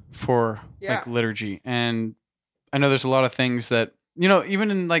respect for like liturgy. And I know there's a lot of things that, you know, even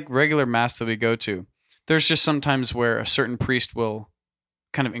in like regular mass that we go to, there's just sometimes where a certain priest will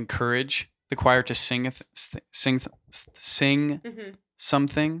kind of encourage the choir to sing something. Say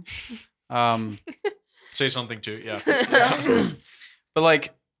something too. Yeah. But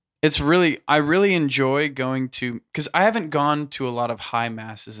like, I really enjoy going to, because I haven't gone to a lot of high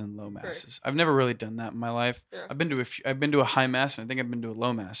masses and low masses. I've never really done that in my life. Yeah. I've been to a high mass, and I think I've been to a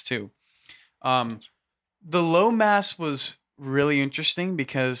low mass too. The low mass was really interesting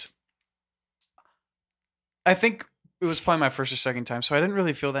because I think it was probably my first or second time, so I didn't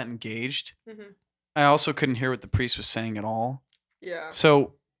really feel that engaged. Mm-hmm. I also couldn't hear what the priest was saying at all. Yeah.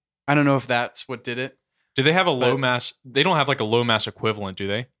 So I don't know if that's what did it. Do they have a low mass? They don't have like a low mass equivalent, do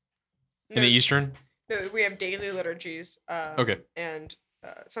they? In the Eastern? No, we have daily liturgies. Okay. And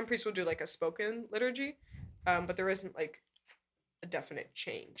some priests will do like a spoken liturgy, but there isn't like a definite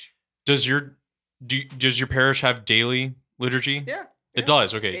change. Does your parish have daily liturgy? Yeah. It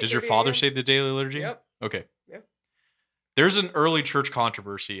does. Okay. Does your 8:30 father a.m.? say the daily liturgy? Yep. Okay. Yep. There's an early church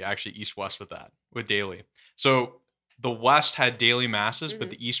controversy, actually, east-west with daily. So the West had daily masses, but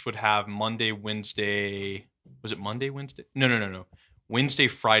the East would have Monday, Wednesday. Was it Monday, Wednesday? No. Wednesday,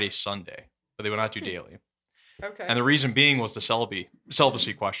 Friday, Sunday. But they would not do daily. Okay. And the reason being was the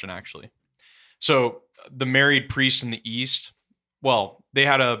celibacy question, actually. So the married priests in the East, well, they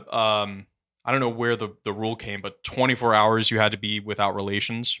had a, I don't know where the rule came, but 24 hours you had to be without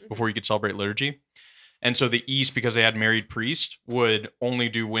relations before you could celebrate liturgy. And so the East, because they had married priests, would only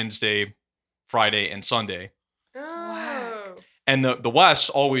do Wednesday, Friday, and Sunday. Oh. And the West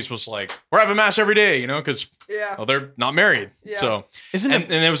always was like, we're having mass every day, because Yeah. they're not married. Yeah. So Isn't and it?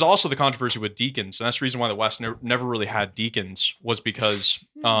 there was also the controversy with deacons, and that's the reason why the West never really had deacons, was because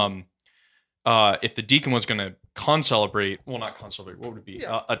if the deacon was going to concelebrate, well, not concelebrate, what would it be?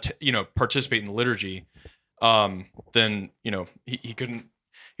 Yeah. Participate in the liturgy, then he couldn't.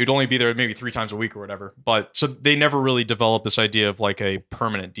 He'd only be there maybe 3 times a week or whatever. But so they never really developed this idea of like a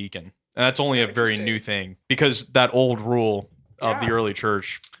permanent deacon, and that's only a very Interesting. new thing because that old rule of the Yeah. early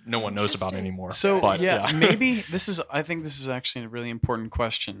church no one knows about Interesting. anymore. So But, maybe I think this is actually a really important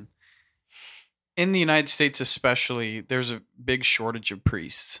question. In the United States, especially, there's a big shortage of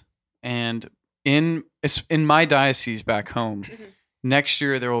priests, and in my diocese back home, next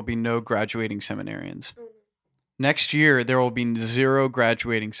year there will be no graduating seminarians. Next year there will be 0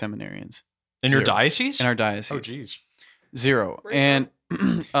 graduating seminarians in your 0. diocese? in our diocese. Oh, geez. 0. Where you And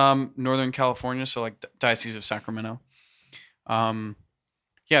Northern California, so like Diocese of Sacramento.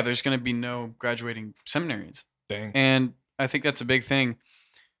 There's going to be no graduating seminarians. Dang. And I think that's a big thing.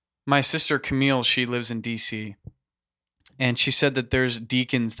 My sister Camille, she lives in DC, and she said that there's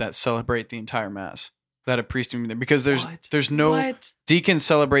deacons that celebrate the entire mass, that a priest can be there, because there's no What? deacons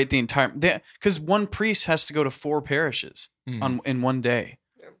celebrate the entire, because one priest has to go to 4 parishes in one day.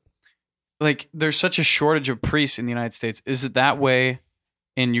 Yeah. Like, there's such a shortage of priests in the United States. Is it that way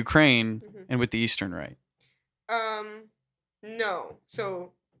in Ukraine and with the Eastern Rite? No.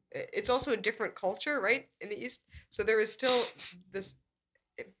 So it's also a different culture, right, in the East. So there is still this.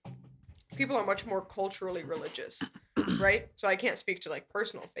 People are much more culturally religious, right? So I can't speak to like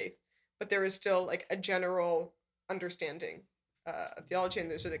personal faith, but there is still like a general understanding of theology, and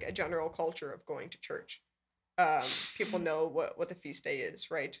there's like a general culture of going to church. People know what the feast day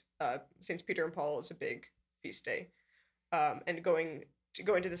is, right? Saints Peter and Paul is a big feast day, and going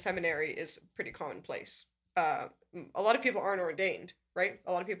to the seminary is pretty commonplace. A lot of people aren't ordained, right?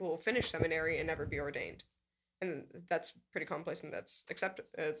 A lot of people will finish seminary and never be ordained, and that's pretty commonplace, and that's acceptable.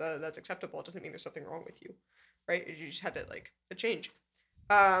 It doesn't mean there's something wrong with you, right? You just had to like a change.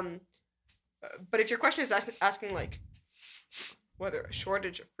 But if your question is asking like whether a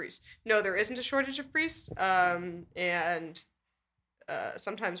shortage of priests, no, there isn't a shortage of priests, and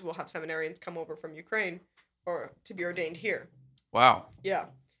sometimes we'll have seminarians come over from Ukraine or to be ordained here. Wow. Yeah,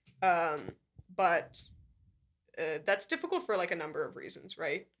 but that's difficult for like a number of reasons,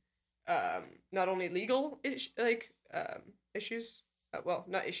 right? Not only legal issues, well,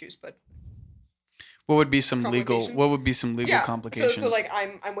 not issues, but What would be some legal yeah. complications? So like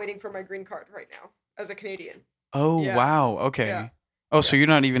I'm waiting for my green card right now as a Canadian. Oh, Yeah. wow. Okay. Yeah. Oh, so you're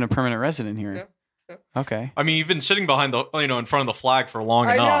not even a permanent resident here. No. Okay. I mean, you've been sitting behind in front of the flag for long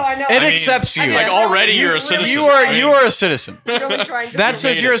I know, enough. I know. It I mean, accepts you. I mean, Like I'm already, really- you're a really- citizen. You are I mean, you are a citizen. really trying to That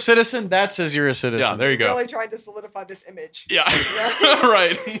says made you're it. a citizen. That says you're a citizen. Yeah, there you go. really trying to solidify this image. Yeah, Yeah.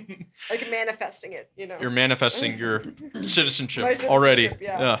 right. Like manifesting it, you know. You're manifesting your citizenship, My citizenship, already.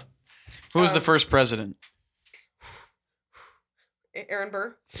 yeah. Who was the first president? Aaron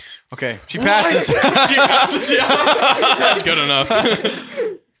Burr. Okay, she passes. She passes, yeah. That's good enough.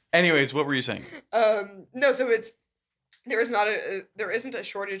 Anyways, what were you saying? No, so there isn't a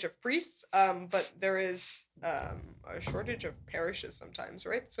shortage of priests, but there is a shortage of parishes sometimes,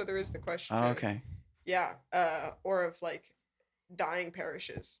 right? So there is the question. Oh, okay. Yeah, or of like dying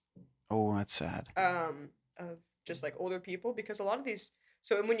parishes. Oh, that's sad. Of just like older people, because a lot of these.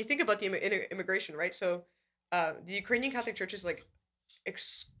 So when you think about the immigration, right? So the Ukrainian Catholic Church is like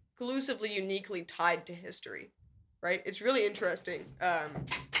exclusively uniquely tied to history, right? It's really interesting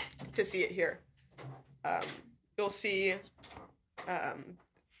to see it here. You'll see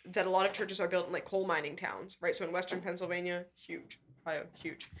that a lot of churches are built in like coal mining towns, right? So in Western Pennsylvania, huge, Ohio,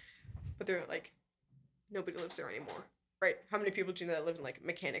 huge, but they're like nobody lives there anymore, right? How many people do you know that live in like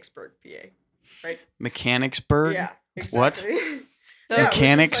Mechanicsburg, PA, right? Mechanicsburg? Yeah, What? exactly. No, Yeah, which is, like,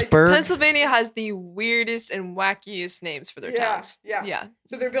 Mechanicsburg? Pennsylvania has the weirdest and wackiest names for their towns. Yeah. Yeah.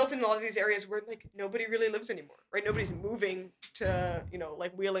 So they're built in a lot of these areas where like nobody really lives anymore, right? Nobody's moving to,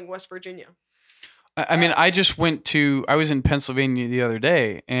 like Wheeling, West Virginia. I mean, I was in Pennsylvania the other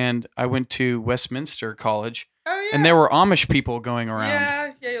day, and I went to Westminster College, Oh yeah. and there were Amish people going around.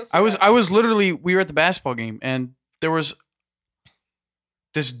 Yeah, you'll see I that. was literally, we were at the basketball game, and there was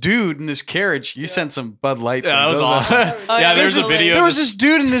this dude in this carriage. You sent some Bud Light. Yeah, that was awesome. Oh, yeah, there's a hilarious. video. There was this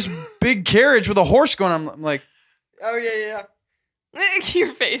dude in this big carriage with a horse going on. I'm like, Oh yeah.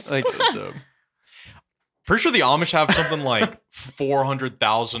 Your face. like Pretty sure the Amish have something like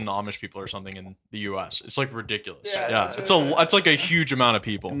 400,000 Amish people or something in the U.S. It's like ridiculous. Yeah, it's like a huge amount of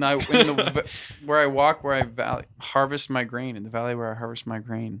people. and where I walk, where I harvest my grain, in the valley where I harvest my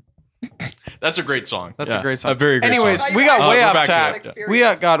grain. That's a great song. That's a great song. A very great Anyways, song. we got way we're off back to topic. it, yeah.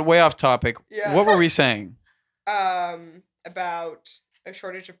 We got way off topic. Yeah. What were we saying? About a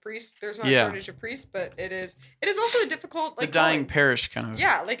shortage of priests. There's not Yeah. a shortage of priests, but it is also a difficult The like dying calling. parish kind of.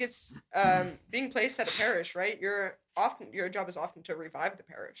 Yeah, like it's being placed at a parish, right? Your job is often to revive the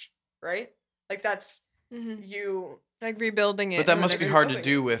parish, right? Like that's Mhm. you. Like rebuilding it. But that or must be whatever. hard to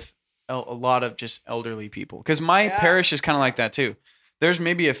building do with a lot of just elderly people. Because my Yeah. parish is kind of like that too. There's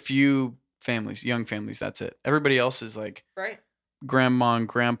maybe a few families, young families, that's it. Everybody else is like Right. grandma and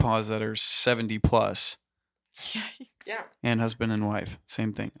grandpas that are 70 plus Yeah. and husband and wife.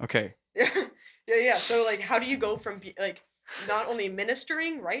 Same thing. Okay. Yeah. So like, how do you go from like not only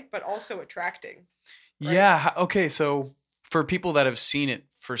ministering, right, but also attracting? Right. Yeah. Okay. So for people that have seen it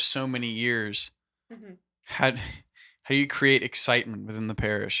for so many years, Mhm. how do you create excitement within the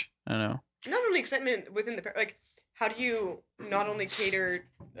parish? I don't know. Not only excitement within the like, how do you not only cater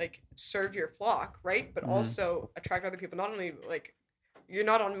like serve your flock, right, but Mhm. also attract other people? Not only like you're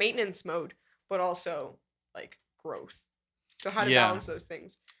not on maintenance mode, but also like growth. So how to Yeah. balance those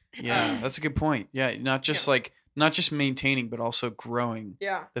things? Yeah, that's a good point. Yeah, not just not just maintaining, but also growing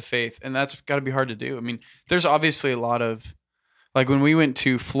Yeah. the faith, and that's got to be hard to do. I mean, there's obviously a lot of, like when we went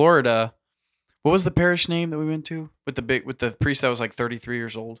to Florida, what was the parish name that we went to with the priest that was like 33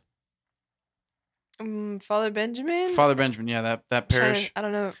 years old? Father Benjamin. Father Benjamin. Yeah, that parish. I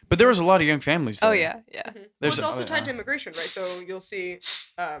don't know. But there was a lot of young families there. Oh yeah. Well, There's it's also a- tied to immigration, right? So you'll see,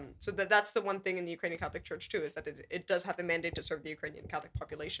 so that's the one thing in the Ukrainian Catholic Church too, is that it does have the mandate to serve the Ukrainian Catholic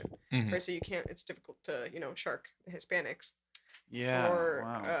population, Mhm. right? So you can't. It's difficult to shark the Hispanics Yeah. for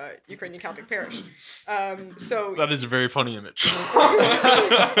Wow. Ukrainian Catholic parish. So That is a very funny image. Yeah,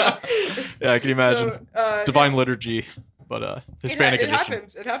 I can imagine. Divine yes. liturgy, but Hispanic it edition.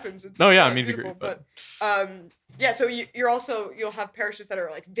 happens. It happens. It's, No, yeah, I it's mean, to beautiful, agree, but yeah. So you'll have parishes that are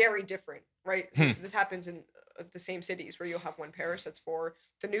like very different, right? So this happens in the same cities where you'll have one parish that's for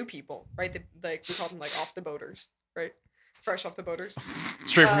the new people, right? Like we call them like off the boaters, right? Fresh off the boaters.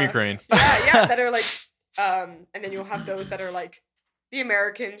 Straight from Ukraine. Yeah, that are like, and then you'll have those that are like the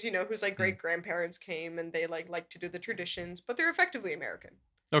Americans, whose like great grandparents came and they like to do the traditions, but they're effectively American.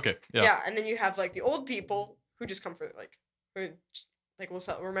 Okay, yeah. Yeah, and then you have like the old people who just come for who will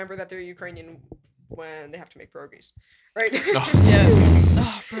remember that they're Ukrainian when they have to make pierogies, right? Yeah.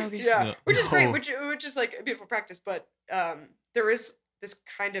 Oh, pierogies. Yeah, Yeah. which is great, Oh. which is like a beautiful practice, but there is this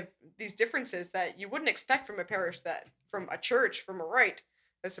kind of these differences that you wouldn't expect from a parish from a church, from a rite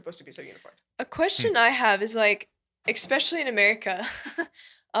that's supposed to be so unified. A question I have is like, especially in America,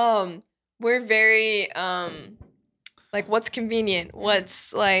 we're very like what's convenient,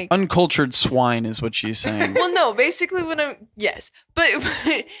 what's like Uncultured swine is what she's saying. well, no, basically what I'm but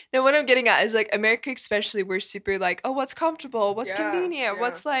no, what I'm getting at is like America, especially, we're super like, oh, what's comfortable, what's Yeah, convenient, yeah.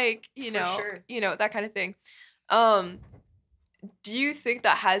 what's like, For sure. that kind of thing. Do you think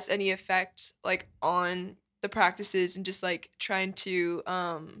that has any effect like on the practices and just like trying to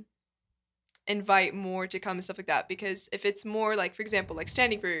invite more to come and stuff like that? Because if it's more like, for example, like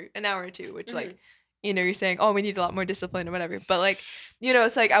standing for an hour or two, which like you're saying, oh, we need a lot more discipline or whatever. But like,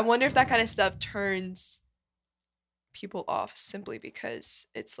 it's like, I wonder if that kind of stuff turns people off simply because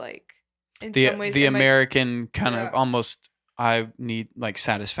it's like, in some ways, the it might American kind Yeah. of almost, I need like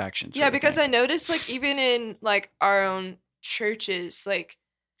satisfaction. yeah, because I noticed like even in like our own churches, like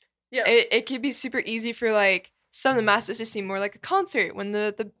Yeah. it could be super easy for like some of the masses to seem more like a concert when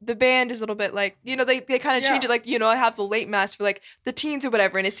the band is a little bit like, they kind of change Yeah. it, like, I have the late mass for like the teens or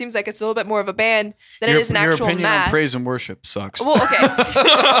whatever, and it seems like it's a little bit more of a band than it is an actual Your opinion mass. on praise and worship sucks. Well, okay.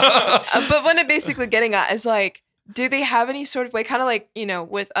 But what I'm basically getting at is like, do they have any sort of way, kind of like,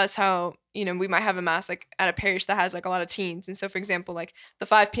 with us, how, we might have a mass like at a parish that has like a lot of teens. And so, for example, like the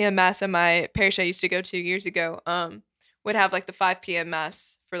 5 p.m. mass at my parish I used to go to years ago, would have like the 5 p.m.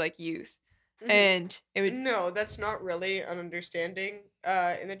 mass for like youth. Mhm. And it would, No, that's not really an understanding.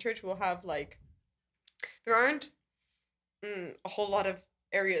 In the church, we'll have like, there aren't a whole lot of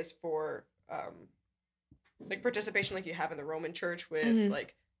areas for like participation like you have in the Roman Church with Mhm.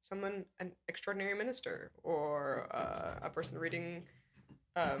 like an extraordinary minister or a person reading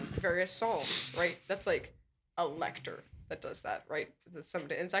various psalms, right? That's like a lector that does that, right? That's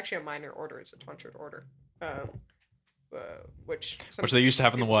somebody, and it's actually a minor order. It's a tonsured order. which Which they used to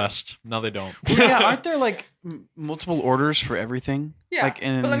have in the West. Now they don't. Yeah, aren't there like multiple orders for everything? Yeah, Like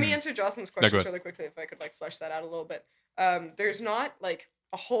but let me answer Jocelyn's go questions ahead. really quickly if I could like flesh that out a little bit. There's not like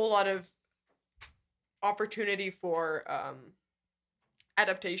a whole lot of opportunity for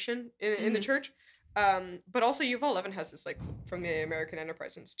adaptation in the church, but also Yuval Levin has this like from the American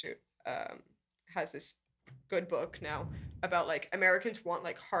Enterprise Institute has this good book now about like Americans want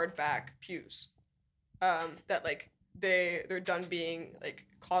like hardback pews, that like they're done being like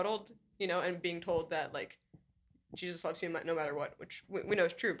coddled, you know, and being told that like Jesus loves you no matter what, which we know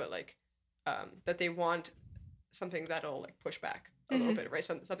is true, but like that they want something that'll like push back a little bit, right?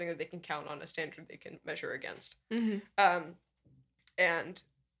 Something that they can count on, a standard they can measure against. And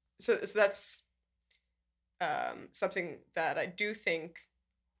so that's something that I do think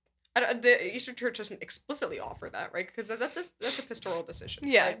the Eastern Church doesn't explicitly offer that, right? Because that's a pastoral decision.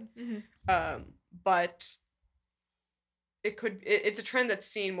 Yeah. Right? But it's a trend that's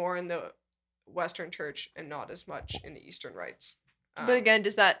seen more in the Western Church and not as much in the Eastern rites. But again,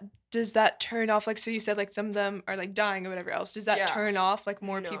 does that turn off, like, so you said like some of them are like dying or whatever else, does that turn off like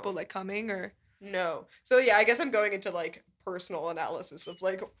more people like coming, or no? So yeah, I guess I'm going into like personal analysis of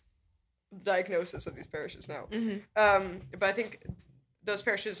like diagnosis of these parishes now. But I think those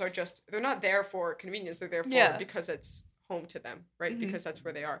parishes are just, they're not there for convenience, they're there for because it's home to them, right? Because that's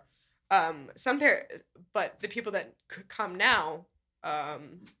where they are. But the people that come now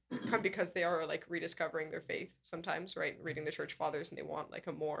come because they are like rediscovering their faith sometimes, right? Reading the church fathers, and they want like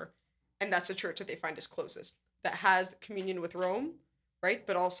a more, and that's the church that they find is closest, that has communion with Rome, right?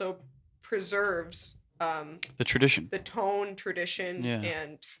 But also preserves the tradition, the tone, tradition,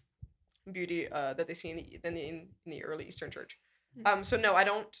 and beauty that they see in the early Eastern Church. So no, I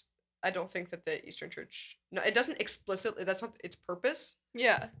don't think that the Eastern Church, no, it doesn't explicitly, that's not its purpose.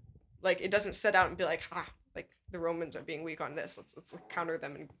 Yeah. Like, it doesn't set out and be like, like the Romans are being weak on this, let's counter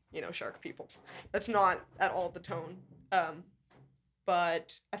them and, you know, shark people. That's not at all the tone.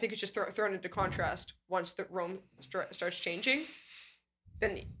 But I think it's just thrown into contrast. Once the Rome starts changing,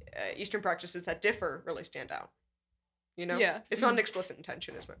 then Eastern practices that differ really stand out. You know? Yeah. It's not an explicit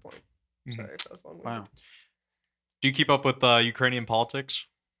intention, is my point. Sorry if that was long-winded. Wow. Do you keep up with Ukrainian politics?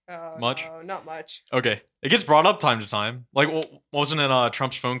 Much? No, not much. Okay. It gets brought up time to time. Like, wasn't it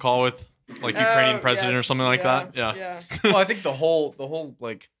Trump's phone call with like Ukrainian president or something like that? Yeah. Well, I think the whole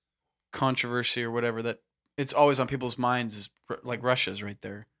like controversy or whatever that it's always on people's minds is like Russia's right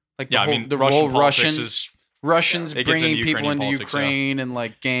there. Like the whole, the Russian whole politics is Russians it gets bringing into people into politics, Ukraine and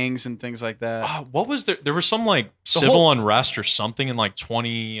like gangs and things like that. what was there? There was some like civil unrest or something in like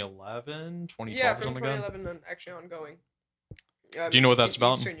 2011, 2012 Yeah, or from something like that. 2011 and actually ongoing. Do you know what that's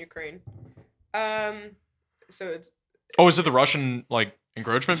about? Eastern Ukraine. So it's. Oh, is it the Russian like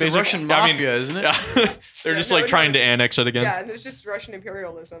encroachment? It's the Russian mafia, isn't it? Yeah. They're just like trying to annex it again. Yeah, and it's just Russian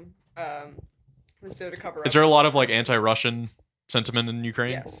imperialism. So to cover. Is there a lot of like anti-Russian sentiment in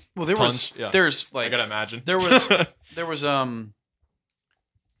Ukraine? Yes. Well, there's like I gotta imagine. there was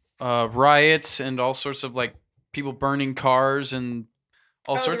riots and all sorts of like people burning cars and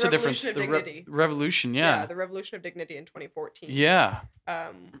all sorts of different revolution, Yeah, the Revolution of Dignity in 2014. Yeah.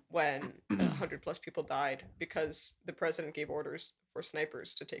 When 100+ people died because the president gave orders for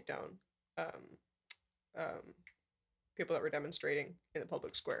snipers to take down people that were demonstrating in the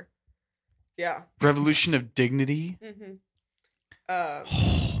public square. Yeah. Revolution of Dignity. Mm-hmm.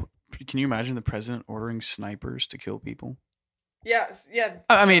 Can you imagine the president ordering snipers to kill people? Yes, yeah.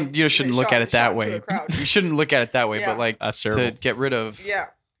 I mean, you shouldn't look at it that way. You shouldn't look at it that way, but like that's terrible. to get rid of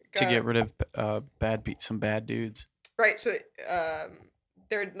some bad dudes. Right. So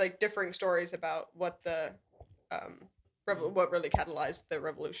there are like differing stories about what the what really catalyzed the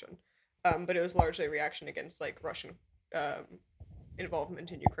revolution, but it was largely a reaction against like Russian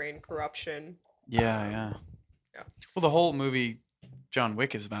involvement in Ukraine, corruption. Yeah. Well, the whole movie John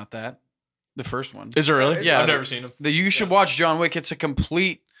Wick is about that. The first one. Is it really? Yeah, I've never seen him. You should watch John Wick. It's a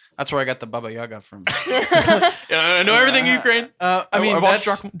complete. That's where I got the Baba Yaga from. Yeah, I know everything Ukraine. I mean, I watched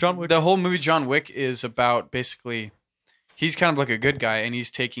John Wick. The whole movie John Wick is about basically. He's kind of like a good guy, and he's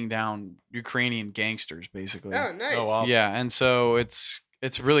taking down Ukrainian gangsters, basically. Oh, nice. Oh, wow. Yeah, and so it's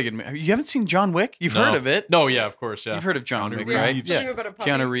really good. You haven't seen John Wick? You've heard of it? No, yeah, of course, yeah. You've heard of John Keanu Wick, Reeves. right? Something about a puppy.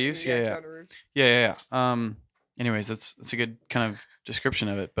 Keanu Reeves. Yeah. Keanu Reeves. Yeah. Anyways, that's a good kind of description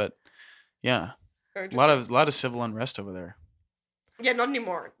of it, but yeah, a lot of civil unrest over there. Yeah, not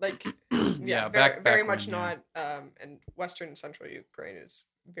anymore. Like, Yeah, very back much when, not. And Western and Central Ukraine is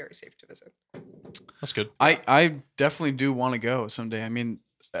very safe to visit. That's good. I definitely do want to go someday. I mean,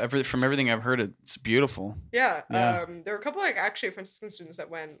 from everything I've heard, it's beautiful. Yeah. Yeah. There were a couple actually Franciscan students that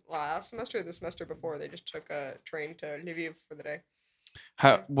went last semester or the semester before. They just took a train to Lviv for the day.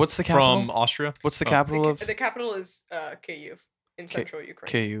 What's the capital? From Austria? What's the capital of The capital is Kyiv in central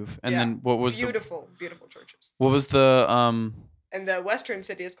Ukraine. Kyiv? And Yeah. then what was beautiful churches. what was the And the western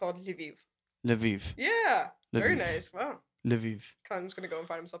city is called Lviv. Lviv? Yeah. Very Lviv. nice. Wow. Lviv. Connor's gonna go and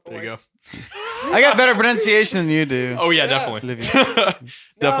find himself a There you wife. go. I got better pronunciation than you do. Oh yeah, Yeah. definitely. Lviv.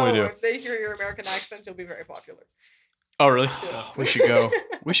 Definitely No, do. if they hear your American accent, you'll be very popular. Oh really? We should go.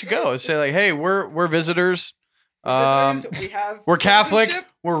 We should go. Say like, hey, we're visitors. Visitors, we have We're Catholic.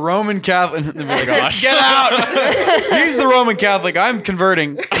 citizenship. We're Roman Catholic. They'd be like, Gosh. get out! He's the Roman Catholic. I'm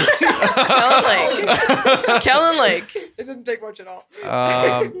converting. Kellen Lake. It didn't take much at all.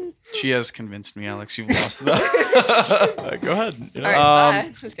 She has convinced me, Alex. You've lost that. Go ahead. All right,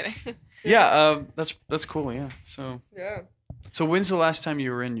 bye. Just kidding. Yeah, that's cool. Yeah. Yeah. So when's the last time you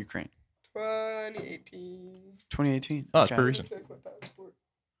were in Ukraine? 2018. 2018. Oh, that's Okay. pretty recent. Check my passport.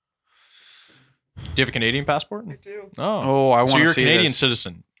 Do you have a Canadian passport? I do. Oh, Oh, I want to so you're a see Canadian this.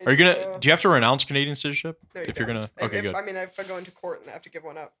 citizen. Are you gonna? Do you have to renounce Canadian citizenship No, you if you're gonna? don't. Okay, if, good. I mean, if I go into court and I have to give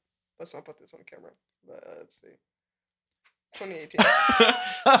one up, let's not put this on camera. But let's see.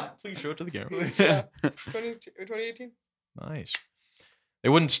 2018. Please show it to the camera. Yeah. 2018. Nice. They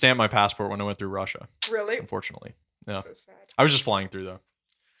wouldn't stamp my passport when I went through Russia, Really? unfortunately. Yeah. So sad. I was just flying through though.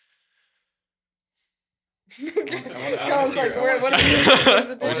 Colin's like, I wanna what see is it. the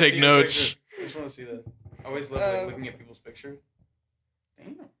We difference? take notes. I just want to see that. I always love Um, looking at people's pictures.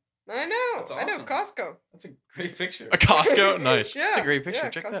 Damn, I know. That's I know. awesome. Costco. that's a great picture. A Costco, nice. Yeah. That's a great picture. Yeah,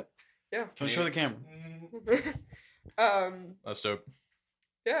 Check Costco. that. Yeah. Can you show the camera? That's dope.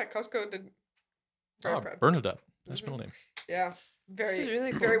 Yeah, Costco did. Very Oh, proud. Bernadette. Nice Mhm. middle name. Yeah. This Very, is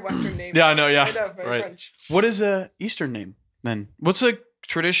really very cool. Western name. Yeah, I know. Yeah, I know, very right. French. What is a Eastern name then? What's a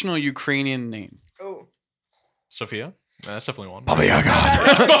traditional Ukrainian name? Oh. Sophia. That's definitely one. Baba Yaga.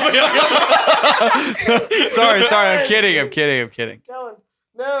 sorry, I'm kidding. Kellen.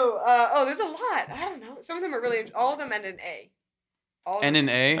 No. There's a lot. I don't know. Some of them are really. All of them end in A. All of N them, and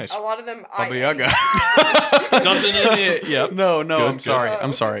A. Nice. A lot of them. Baba IA. Yaga. Doesn't it? Yep. No, Good, I'm good. sorry. Uh, I'm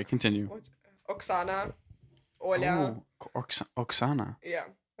what's sorry. Continue. What's Oksana? Oля. Oh, Oksana. Yeah,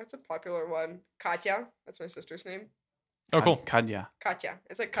 that's a popular one. Katya. That's my sister's name. Oh, cool. Katya. Katya.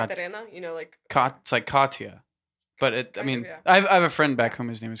 It's like Kat- Katerina. You know, like. It's like Katya. But I Kind mean, of, yeah. I have a friend back home.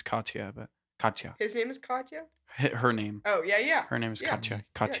 His name is Katya, but Katya. His name is Katya. Her name. Oh yeah. Her name is Yeah. Katya.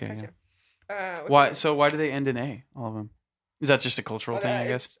 Katya. Yeah. What's Why? her name? So why do they end in A? All of them. Is that just a cultural thing? I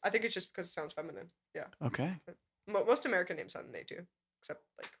guess. I think it's just because it sounds feminine. Yeah. Okay. Most American names sound in A too, except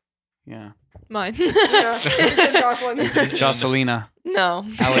like. Yeah. Mine. Yeah. Jocelyn. Jocelina. No.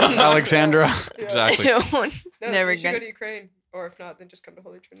 Alexandra. Yeah. Exactly. No, Never so you should again. go to Ukraine, or if not, then just come to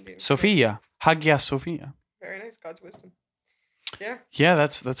Holy Trinity. Sophia. Hagia Sophia. Very nice. God's wisdom. Yeah. Yeah,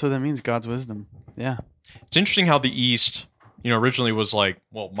 that's what that means. God's wisdom. Yeah. It's interesting how the East, originally was like,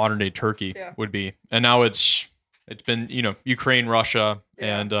 well, modern day Turkey Yeah. would be, and now it's been, Ukraine, Russia,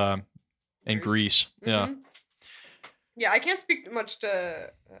 Yeah. and Greece. Yeah. Mhm. Yeah, I can't speak much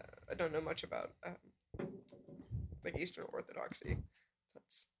to. I don't know much about like Eastern Orthodoxy.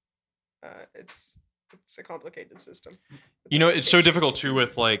 That's it's a complicated system. It's so difficult too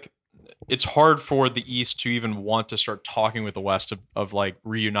with like, it's hard for the East to even want to start talking with the West of like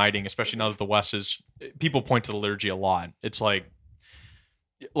reuniting, especially now that the West is, people point to the liturgy a lot. It's like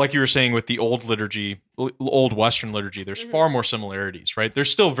you were saying with the old liturgy, old Western liturgy, there's far more similarities, right?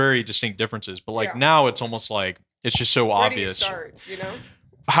 There's still very distinct differences, but like Yeah. now it's almost like it's just so Where do you obvious. start,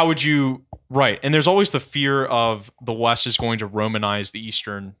 How would you, right? And there's always the fear of the West is going to Romanize the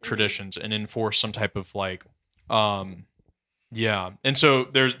Eastern traditions and enforce some type of like, yeah. And so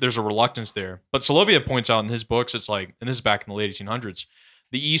there's a reluctance there. But Soloviev points out in his books, it's like, and this is back in the late 1800s,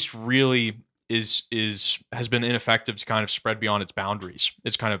 the East really has been ineffective to kind of spread beyond its boundaries.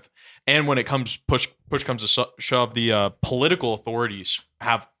 It's kind of, and when it comes push comes to shove, the political authorities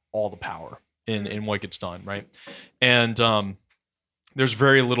have all the power in what gets done, right? And there's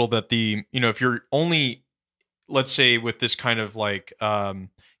very little that if you're only, let's say, with this kind of like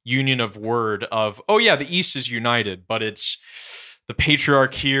union of word of, oh yeah, the East is united, but it's the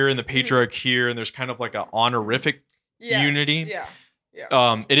patriarch here and the patriarch here, and there's kind of like a honorific Yes, unity. Yeah.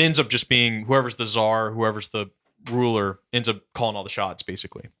 It ends up just being whoever's the czar, whoever's the ruler, ends up calling all the shots,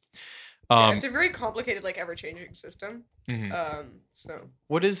 basically. It's a very complicated, like ever-changing system. Mhm. So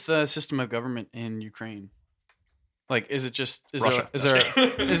What is the system of government in Ukraine? Like, is it just Russia. there's a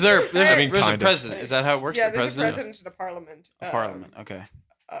I mean, there's a kind of. president? Is that how it works? yeah, the there's a president. president and a parliament. A parliament. Okay.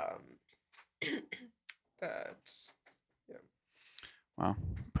 That's Wow.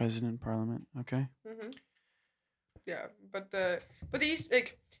 President, parliament. Okay. Yeah, but the East,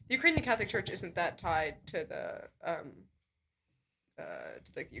 like the Ukrainian Catholic Church isn't that tied to the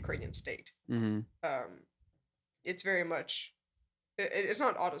Ukrainian state. It's very much it's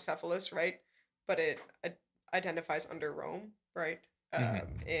not autocephalous, right? But it identifies under Rome, right?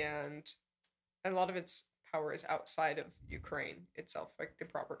 And a lot of its power is outside of Ukraine itself, like the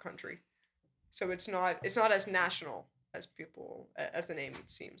proper country. So it's not as national as the name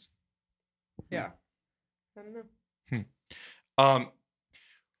seems. Yeah. I don't know.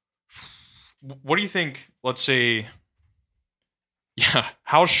 What do you think? Let's say,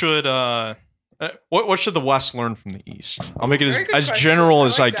 how should what should the West learn from the East? I'll make it as general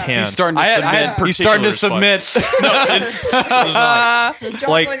as I can. He's starting to submit. He's starting to submit. No, it's not.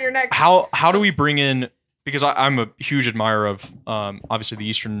 Jostling your neck. How do we bring in? Because I'm a huge admirer of obviously the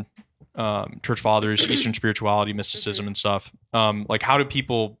Eastern Church Fathers, Eastern spirituality, mysticism, and stuff. Like, how do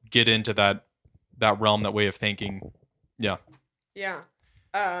people get into that realm, that way of thinking? Yeah. Yeah.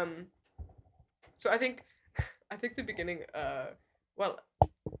 So I think the beginning.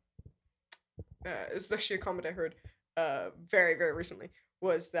 This is actually a comment I heard very, very recently,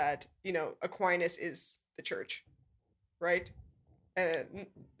 was that, Aquinas is the church, right? And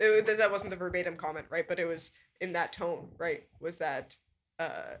that wasn't the verbatim comment, right? But it was in that tone, right? Was that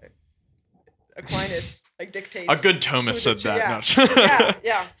Aquinas dictates. A good Thomist said that.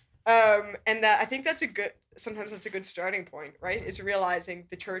 Yeah. And that I think sometimes that's a good starting point, right? Is realizing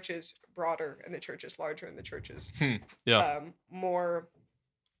the church is broader and the church is larger and the church is more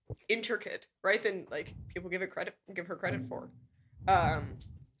intricate, right, than people give her credit for.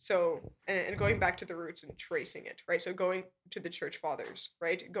 So and going back to the roots and tracing it, right? So going to the church fathers,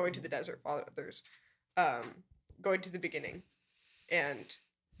 right? Going to the desert fathers, going to the beginning, and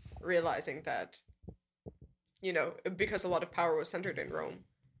realizing that, because a lot of power was centered in Rome,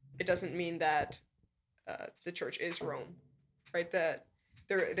 it doesn't mean that the church is Rome, right? That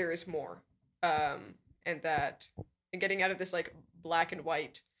there is more, and that getting out of this black and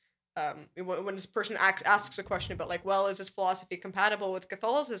white. When this person asks a question about is this philosophy compatible with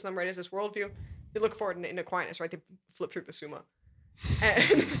Catholicism, right? Is this worldview? They look for it in Aquinas, right? They flip through the Summa,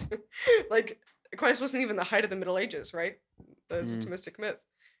 and Aquinas wasn't even the height of the Middle Ages, right? That's a Thomistic myth,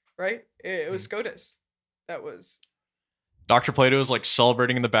 right? It was Scotus that was. Dr. Plato is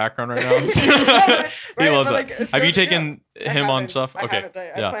celebrating in the background right now. He loves that. Have you taken him on stuff? I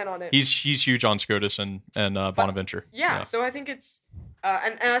plan on it. He's huge on Scotus and Bonaventure. Yeah, so I think it's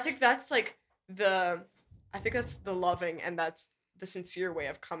and I think that's the loving and that's the sincere way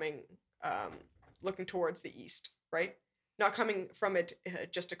of coming, looking towards the East, right? Not coming from it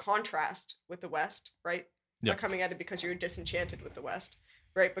just to contrast with the West, right? Not coming at it because you're disenchanted with the West,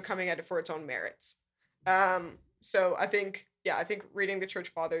 right? But coming at it for its own merits. So I think reading the Church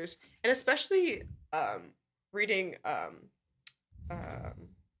Fathers, and especially reading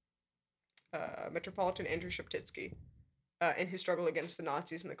Metropolitan Andrew Sheptytsky in his struggle against the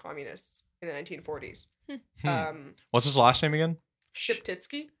Nazis and the communists in the 1940s. What's his last name again?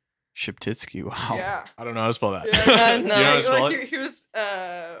 Sheptytsky. Sheptytsky, wow. Yeah. I don't know how to spell that. Yeah. You know how to spell it? He was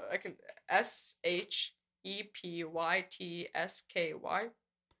Shepytsky.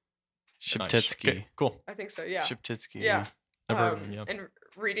 Sheptytsky. Okay, cool. I think so, yeah. Sheptytsky. Yeah. Never heard of him, yeah. And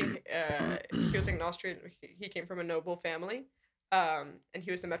reading, he was an Austrian. He came from a noble family, and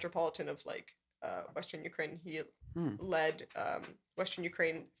he was the metropolitan of Western Ukraine. He led Western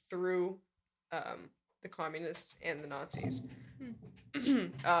Ukraine through the communists and the Nazis.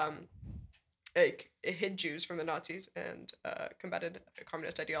 It hid Jews from the Nazis and combated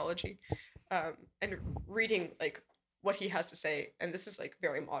communist ideology. And reading what he has to say, and this is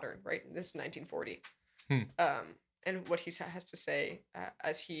very modern, right? This is 1940. And what he has to say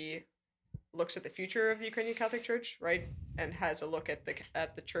as he looks at the future of the Ukrainian Catholic Church, right? And has a look at the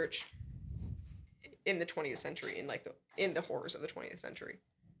church in the 20th century, in the horrors of the 20th century,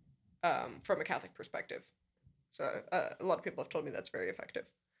 from a Catholic perspective. So a lot of people have told me that's very effective.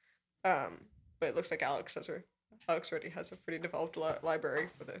 But it looks like Alex already has a pretty developed library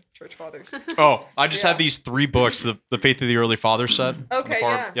for the Church Fathers. Oh, I just have these 3 books, the Faith of the Early Fathers set. Okay,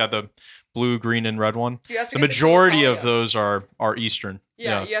 yeah, the blue, green, and red one. You have to the get majority the of those are Eastern.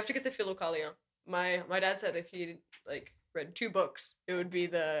 Yeah, you have to get the Philokalia. My dad said if he read 2 books, it would be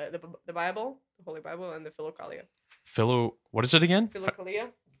the Bible, the Holy Bible, and the Philokalia. What is it again?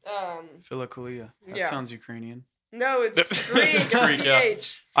 Philokalia. Philokalia. That sounds Ukrainian. No, it's Greek. It's Greek,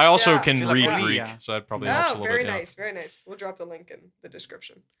 PH. I also can read Philokalia. Greek, so that probably helps a little very bit. nice, very nice. We'll drop the link in the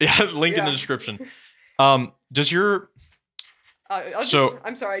description. Yeah, link in the description. Does your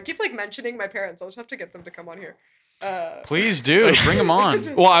I'm sorry. I keep mentioning my parents. I'll just have to get them to come on here. Please do. Bring them on.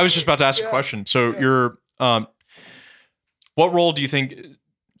 Well, I was just about to ask a question. So you're, what role do you think?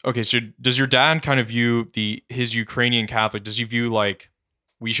 Okay, so does your dad kind of view his Ukrainian Catholic? Does he view like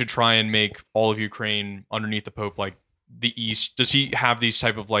we should try and make all of Ukraine underneath the Pope like the East? Does he have these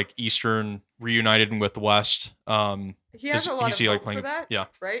type of like Eastern reunited with the West? He has a lot of hope for that. Yeah.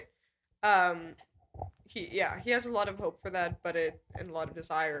 Right. He has a lot of hope for that, and a lot of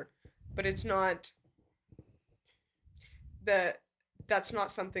desire, but it's not. That's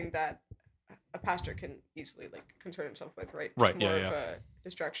not something that a pastor can easily like concern himself with, right? Right. It's more of a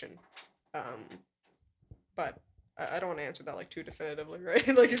distraction. But I don't want to answer that like too definitively, right?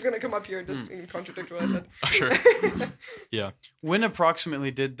 Like he's gonna come up here and just contradict what I said. Sure. Yeah. When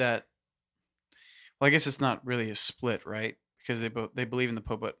approximately did that? Well, I guess it's not really a split, right? Because they believe in the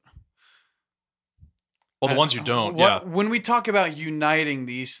Pope, but well, the ones who don't, When we talk about uniting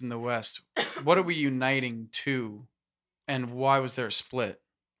the East and the West, what are we uniting to, and why was there a split?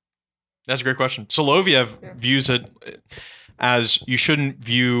 That's a great question. Soloviev views it as you shouldn't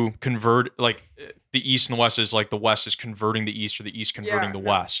view like the East and the West as like the West is converting the East or the East converting the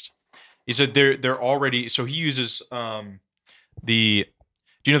West. He said they're already. So he uses do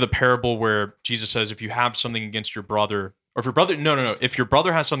you know the parable where Jesus says if you have something against your brother, or if your brother if your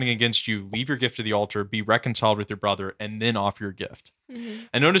brother has something against you, leave your gift to the altar, be reconciled with your brother, and then offer your gift. Mm-hmm.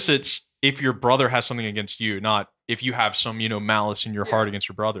 And notice it's if your brother has something against you, not if you have some malice in your heart against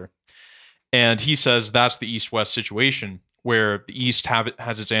your brother. And he says that's the East-West situation where the East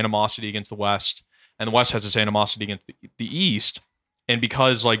has its animosity against the West, and the West has its animosity against the East. And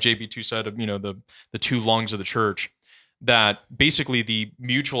because, like JB2 said, the two lungs of the church, that basically the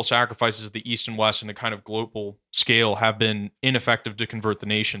mutual sacrifices of the East and West in a kind of global scale have been ineffective to convert the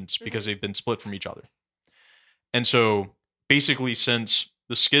nations because they've been split from each other. And so basically since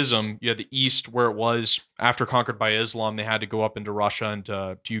the schism, you had the East where it was after conquered by Islam, they had to go up into Russia and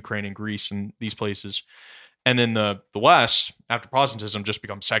to Ukraine and Greece and these places. And then the West, after Protestantism, just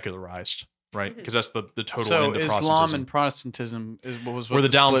becomes secularized, right? Because that's the total end of Protestantism. So Islam and Protestantism was where the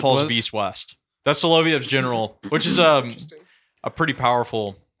downfalls of East-West. That's Soloviev's general, which is a pretty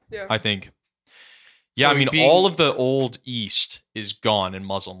powerful, I think. Yeah, So I mean, all of the old East is gone in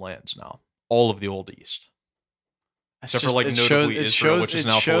Muslim lands now. All of the old East. Except for like notably Israel, which is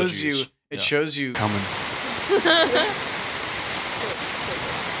now full of Jews. It shows you coming.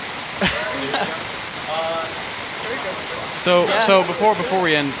 So before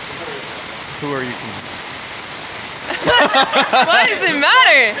we end, who are you convinced? Why does it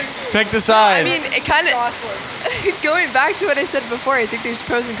matter? Pick the side. I mean, it kind of going back to what I said before. I think there's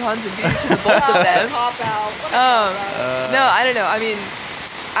pros and cons in being to the both of them. No, I don't know. I mean,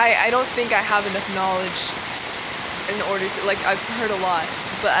 I don't think I have enough knowledge in order to like. I've heard a lot,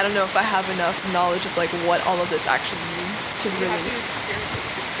 but I don't know if I have enough knowledge of like what all of this actually means to really.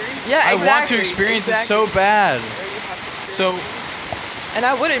 Yeah, exactly. I want to experience it so bad. So. And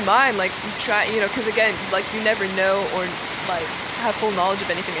I wouldn't mind, like, because again, like, you never know or, like, have full knowledge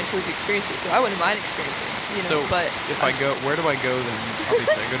of anything until you've experienced it. So I wouldn't mind experiencing it, So but... if I go, where do I go then?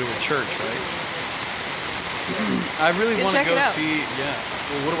 Obviously, I go to a church, right? I really want to go see,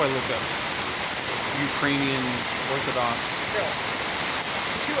 well, what do I look up? Ukrainian Orthodox.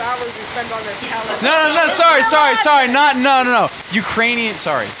 2 hours we spend on this calendar. No, sorry, no. Ukrainian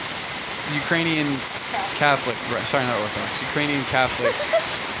Catholic, right? Sorry, not Orthodox. Ukrainian Catholic.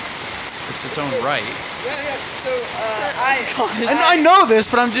 It's its own right. Yeah. So I know this,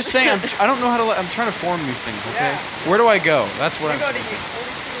 but I'm just saying. I don't know how to. I'm trying to form these things. Okay. Yeah. Where do I go? That's what I'm. Go to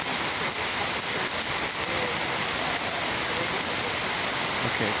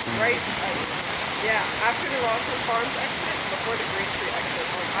Okay. Right. Yeah. After the Rosslyn Farms exit, before the Green Tree exit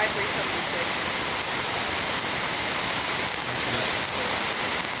on I-376.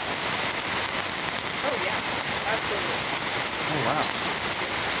 Oh yeah, absolutely. Oh wow,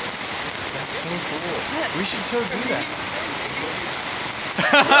 that's so cool. We should so do that.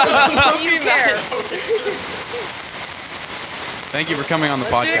 You care. Thank you for coming on the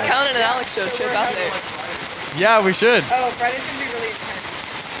Let's do a podcast. Kellen and Alex show trip out there. Yeah, we should. Oh, Friday's gonna be really intense.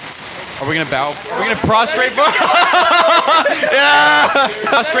 Are we gonna bow? Are we gonna prostrate bar? Yeah,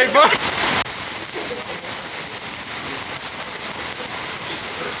 prostrate bar.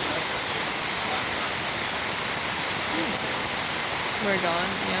 We're gone,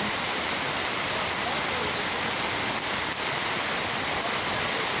 yeah.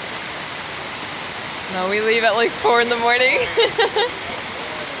 No, we leave at like 4 in the morning.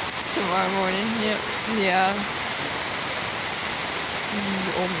 Tomorrow morning, yep. Yeah.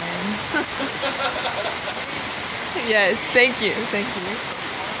 Old man. Yes, thank you.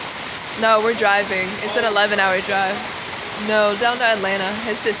 No, we're driving. It's an 11-hour drive. No, down to Atlanta.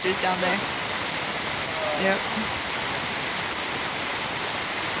 His sister's down there. Yep.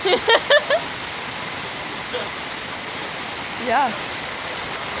 Yeah.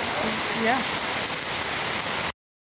 So, yeah.